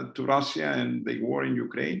to Russia and the war in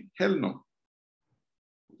Ukraine? Hell no.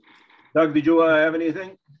 Doug, did you have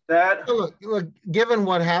anything to add? Look, given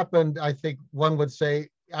what happened, I think one would say,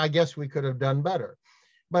 I guess we could have done better.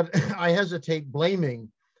 But I hesitate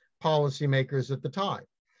blaming policymakers at the time.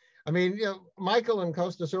 I mean, Michael and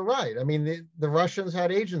Kostas are right. I mean, the Russians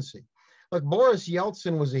had agency. Look, Boris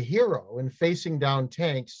Yeltsin was a hero in facing down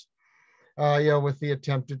tanks, with the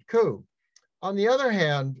attempted coup. On the other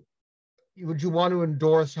hand, would you want to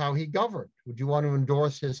endorse how he governed? Would you want to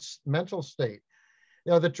endorse his mental state?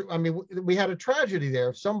 We had a tragedy there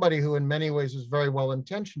of somebody who in many ways was very well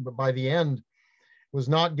intentioned, but by the end was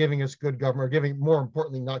not giving us good government, or more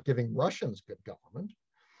importantly, not giving Russians good government,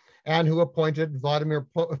 and who appointed Vladimir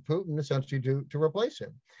Putin essentially to replace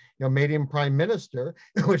him. Made him prime minister,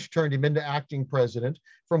 which turned him into acting president,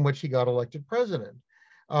 from which he got elected president.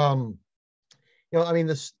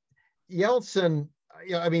 This Yeltsin,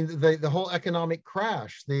 the whole economic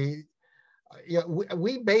crash,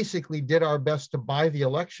 we basically did our best to buy the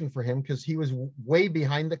election for him because he was way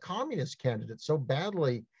behind the communist candidate. So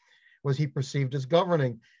badly was he perceived as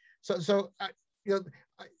governing. I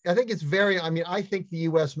think it's I think the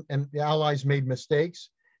US and the allies made mistakes,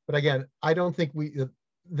 but again, I don't think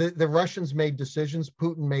the Russians made decisions,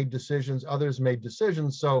 Putin made decisions, others made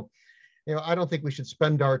decisions. So, I don't think we should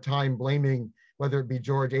spend our time blaming whether it be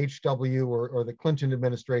George H.W. or the Clinton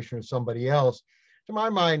administration or somebody else. To my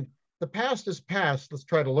mind, the past is past. Let's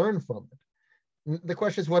try to learn from it. The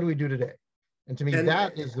question is, what do we do today? And to me,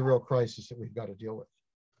 that is the real crisis that we've got to deal with.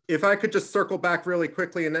 If I could just circle back really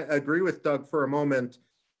quickly and agree with Doug for a moment,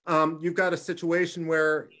 you've got a situation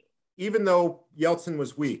where even though Yeltsin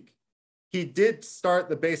was weak, he did start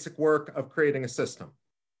the basic work of creating a system.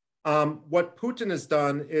 What Putin has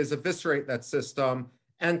done is eviscerate that system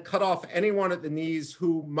and cut off anyone at the knees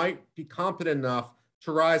who might be competent enough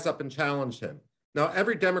to rise up and challenge him. Now,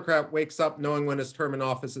 every Democrat wakes up knowing when his term in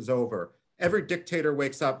office is over. Every dictator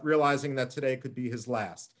wakes up realizing that today could be his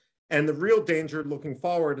last. And the real danger looking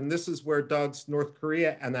forward, and this is where Doug's North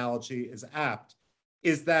Korea analogy is apt,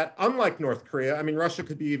 is that unlike North Korea, Russia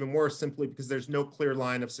could be even worse simply because there's no clear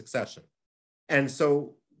line of succession. And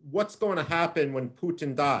so what's going to happen when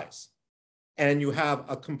Putin dies and you have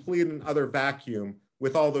a complete and utter vacuum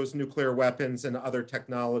with all those nuclear weapons and other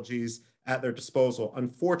technologies at their disposal?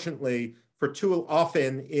 Unfortunately, for too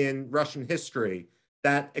often in Russian history,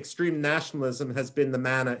 that extreme nationalism has been the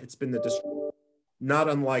manna, it's been the destroyer, not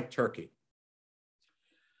unlike Turkey.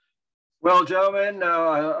 Well, gentlemen,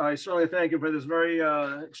 I certainly thank you for this very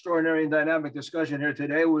extraordinary and dynamic discussion here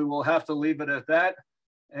today. We will have to leave it at that.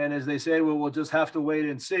 And as they say, we will just have to wait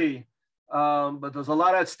and see. But there's a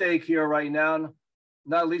lot at stake here right now,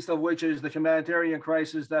 not least of which is the humanitarian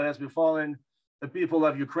crisis that has befallen the people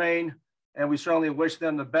of Ukraine. And we certainly wish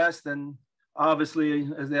them the best. And obviously,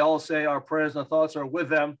 as they all say, our prayers and thoughts are with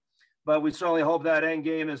them. But we certainly hope that end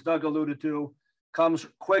game, as Doug alluded to, comes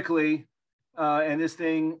quickly and this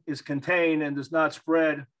thing is contained and does not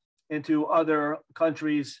spread into other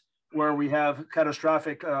countries where we have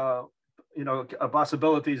catastrophic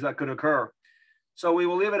possibilities that could occur. So we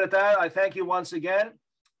will leave it at that. I thank you once again.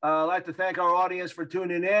 I'd like to thank our audience for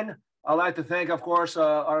tuning in. I'd like to thank, of course,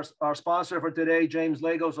 our sponsor for today, James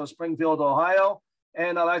Lagos of Springfield, Ohio.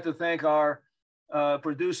 And I'd like to thank our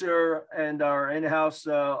producer and our in-house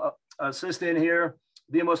assistant here,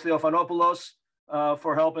 Dimos Theophanopoulos,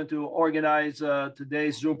 for helping to organize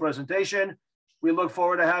today's Zoom presentation. We look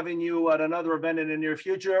forward to having you at another event in the near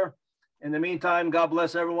future. In the meantime, God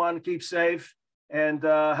bless everyone, keep safe, and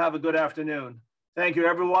have a good afternoon. Thank you,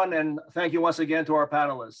 everyone, and thank you once again to our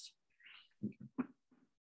panelists.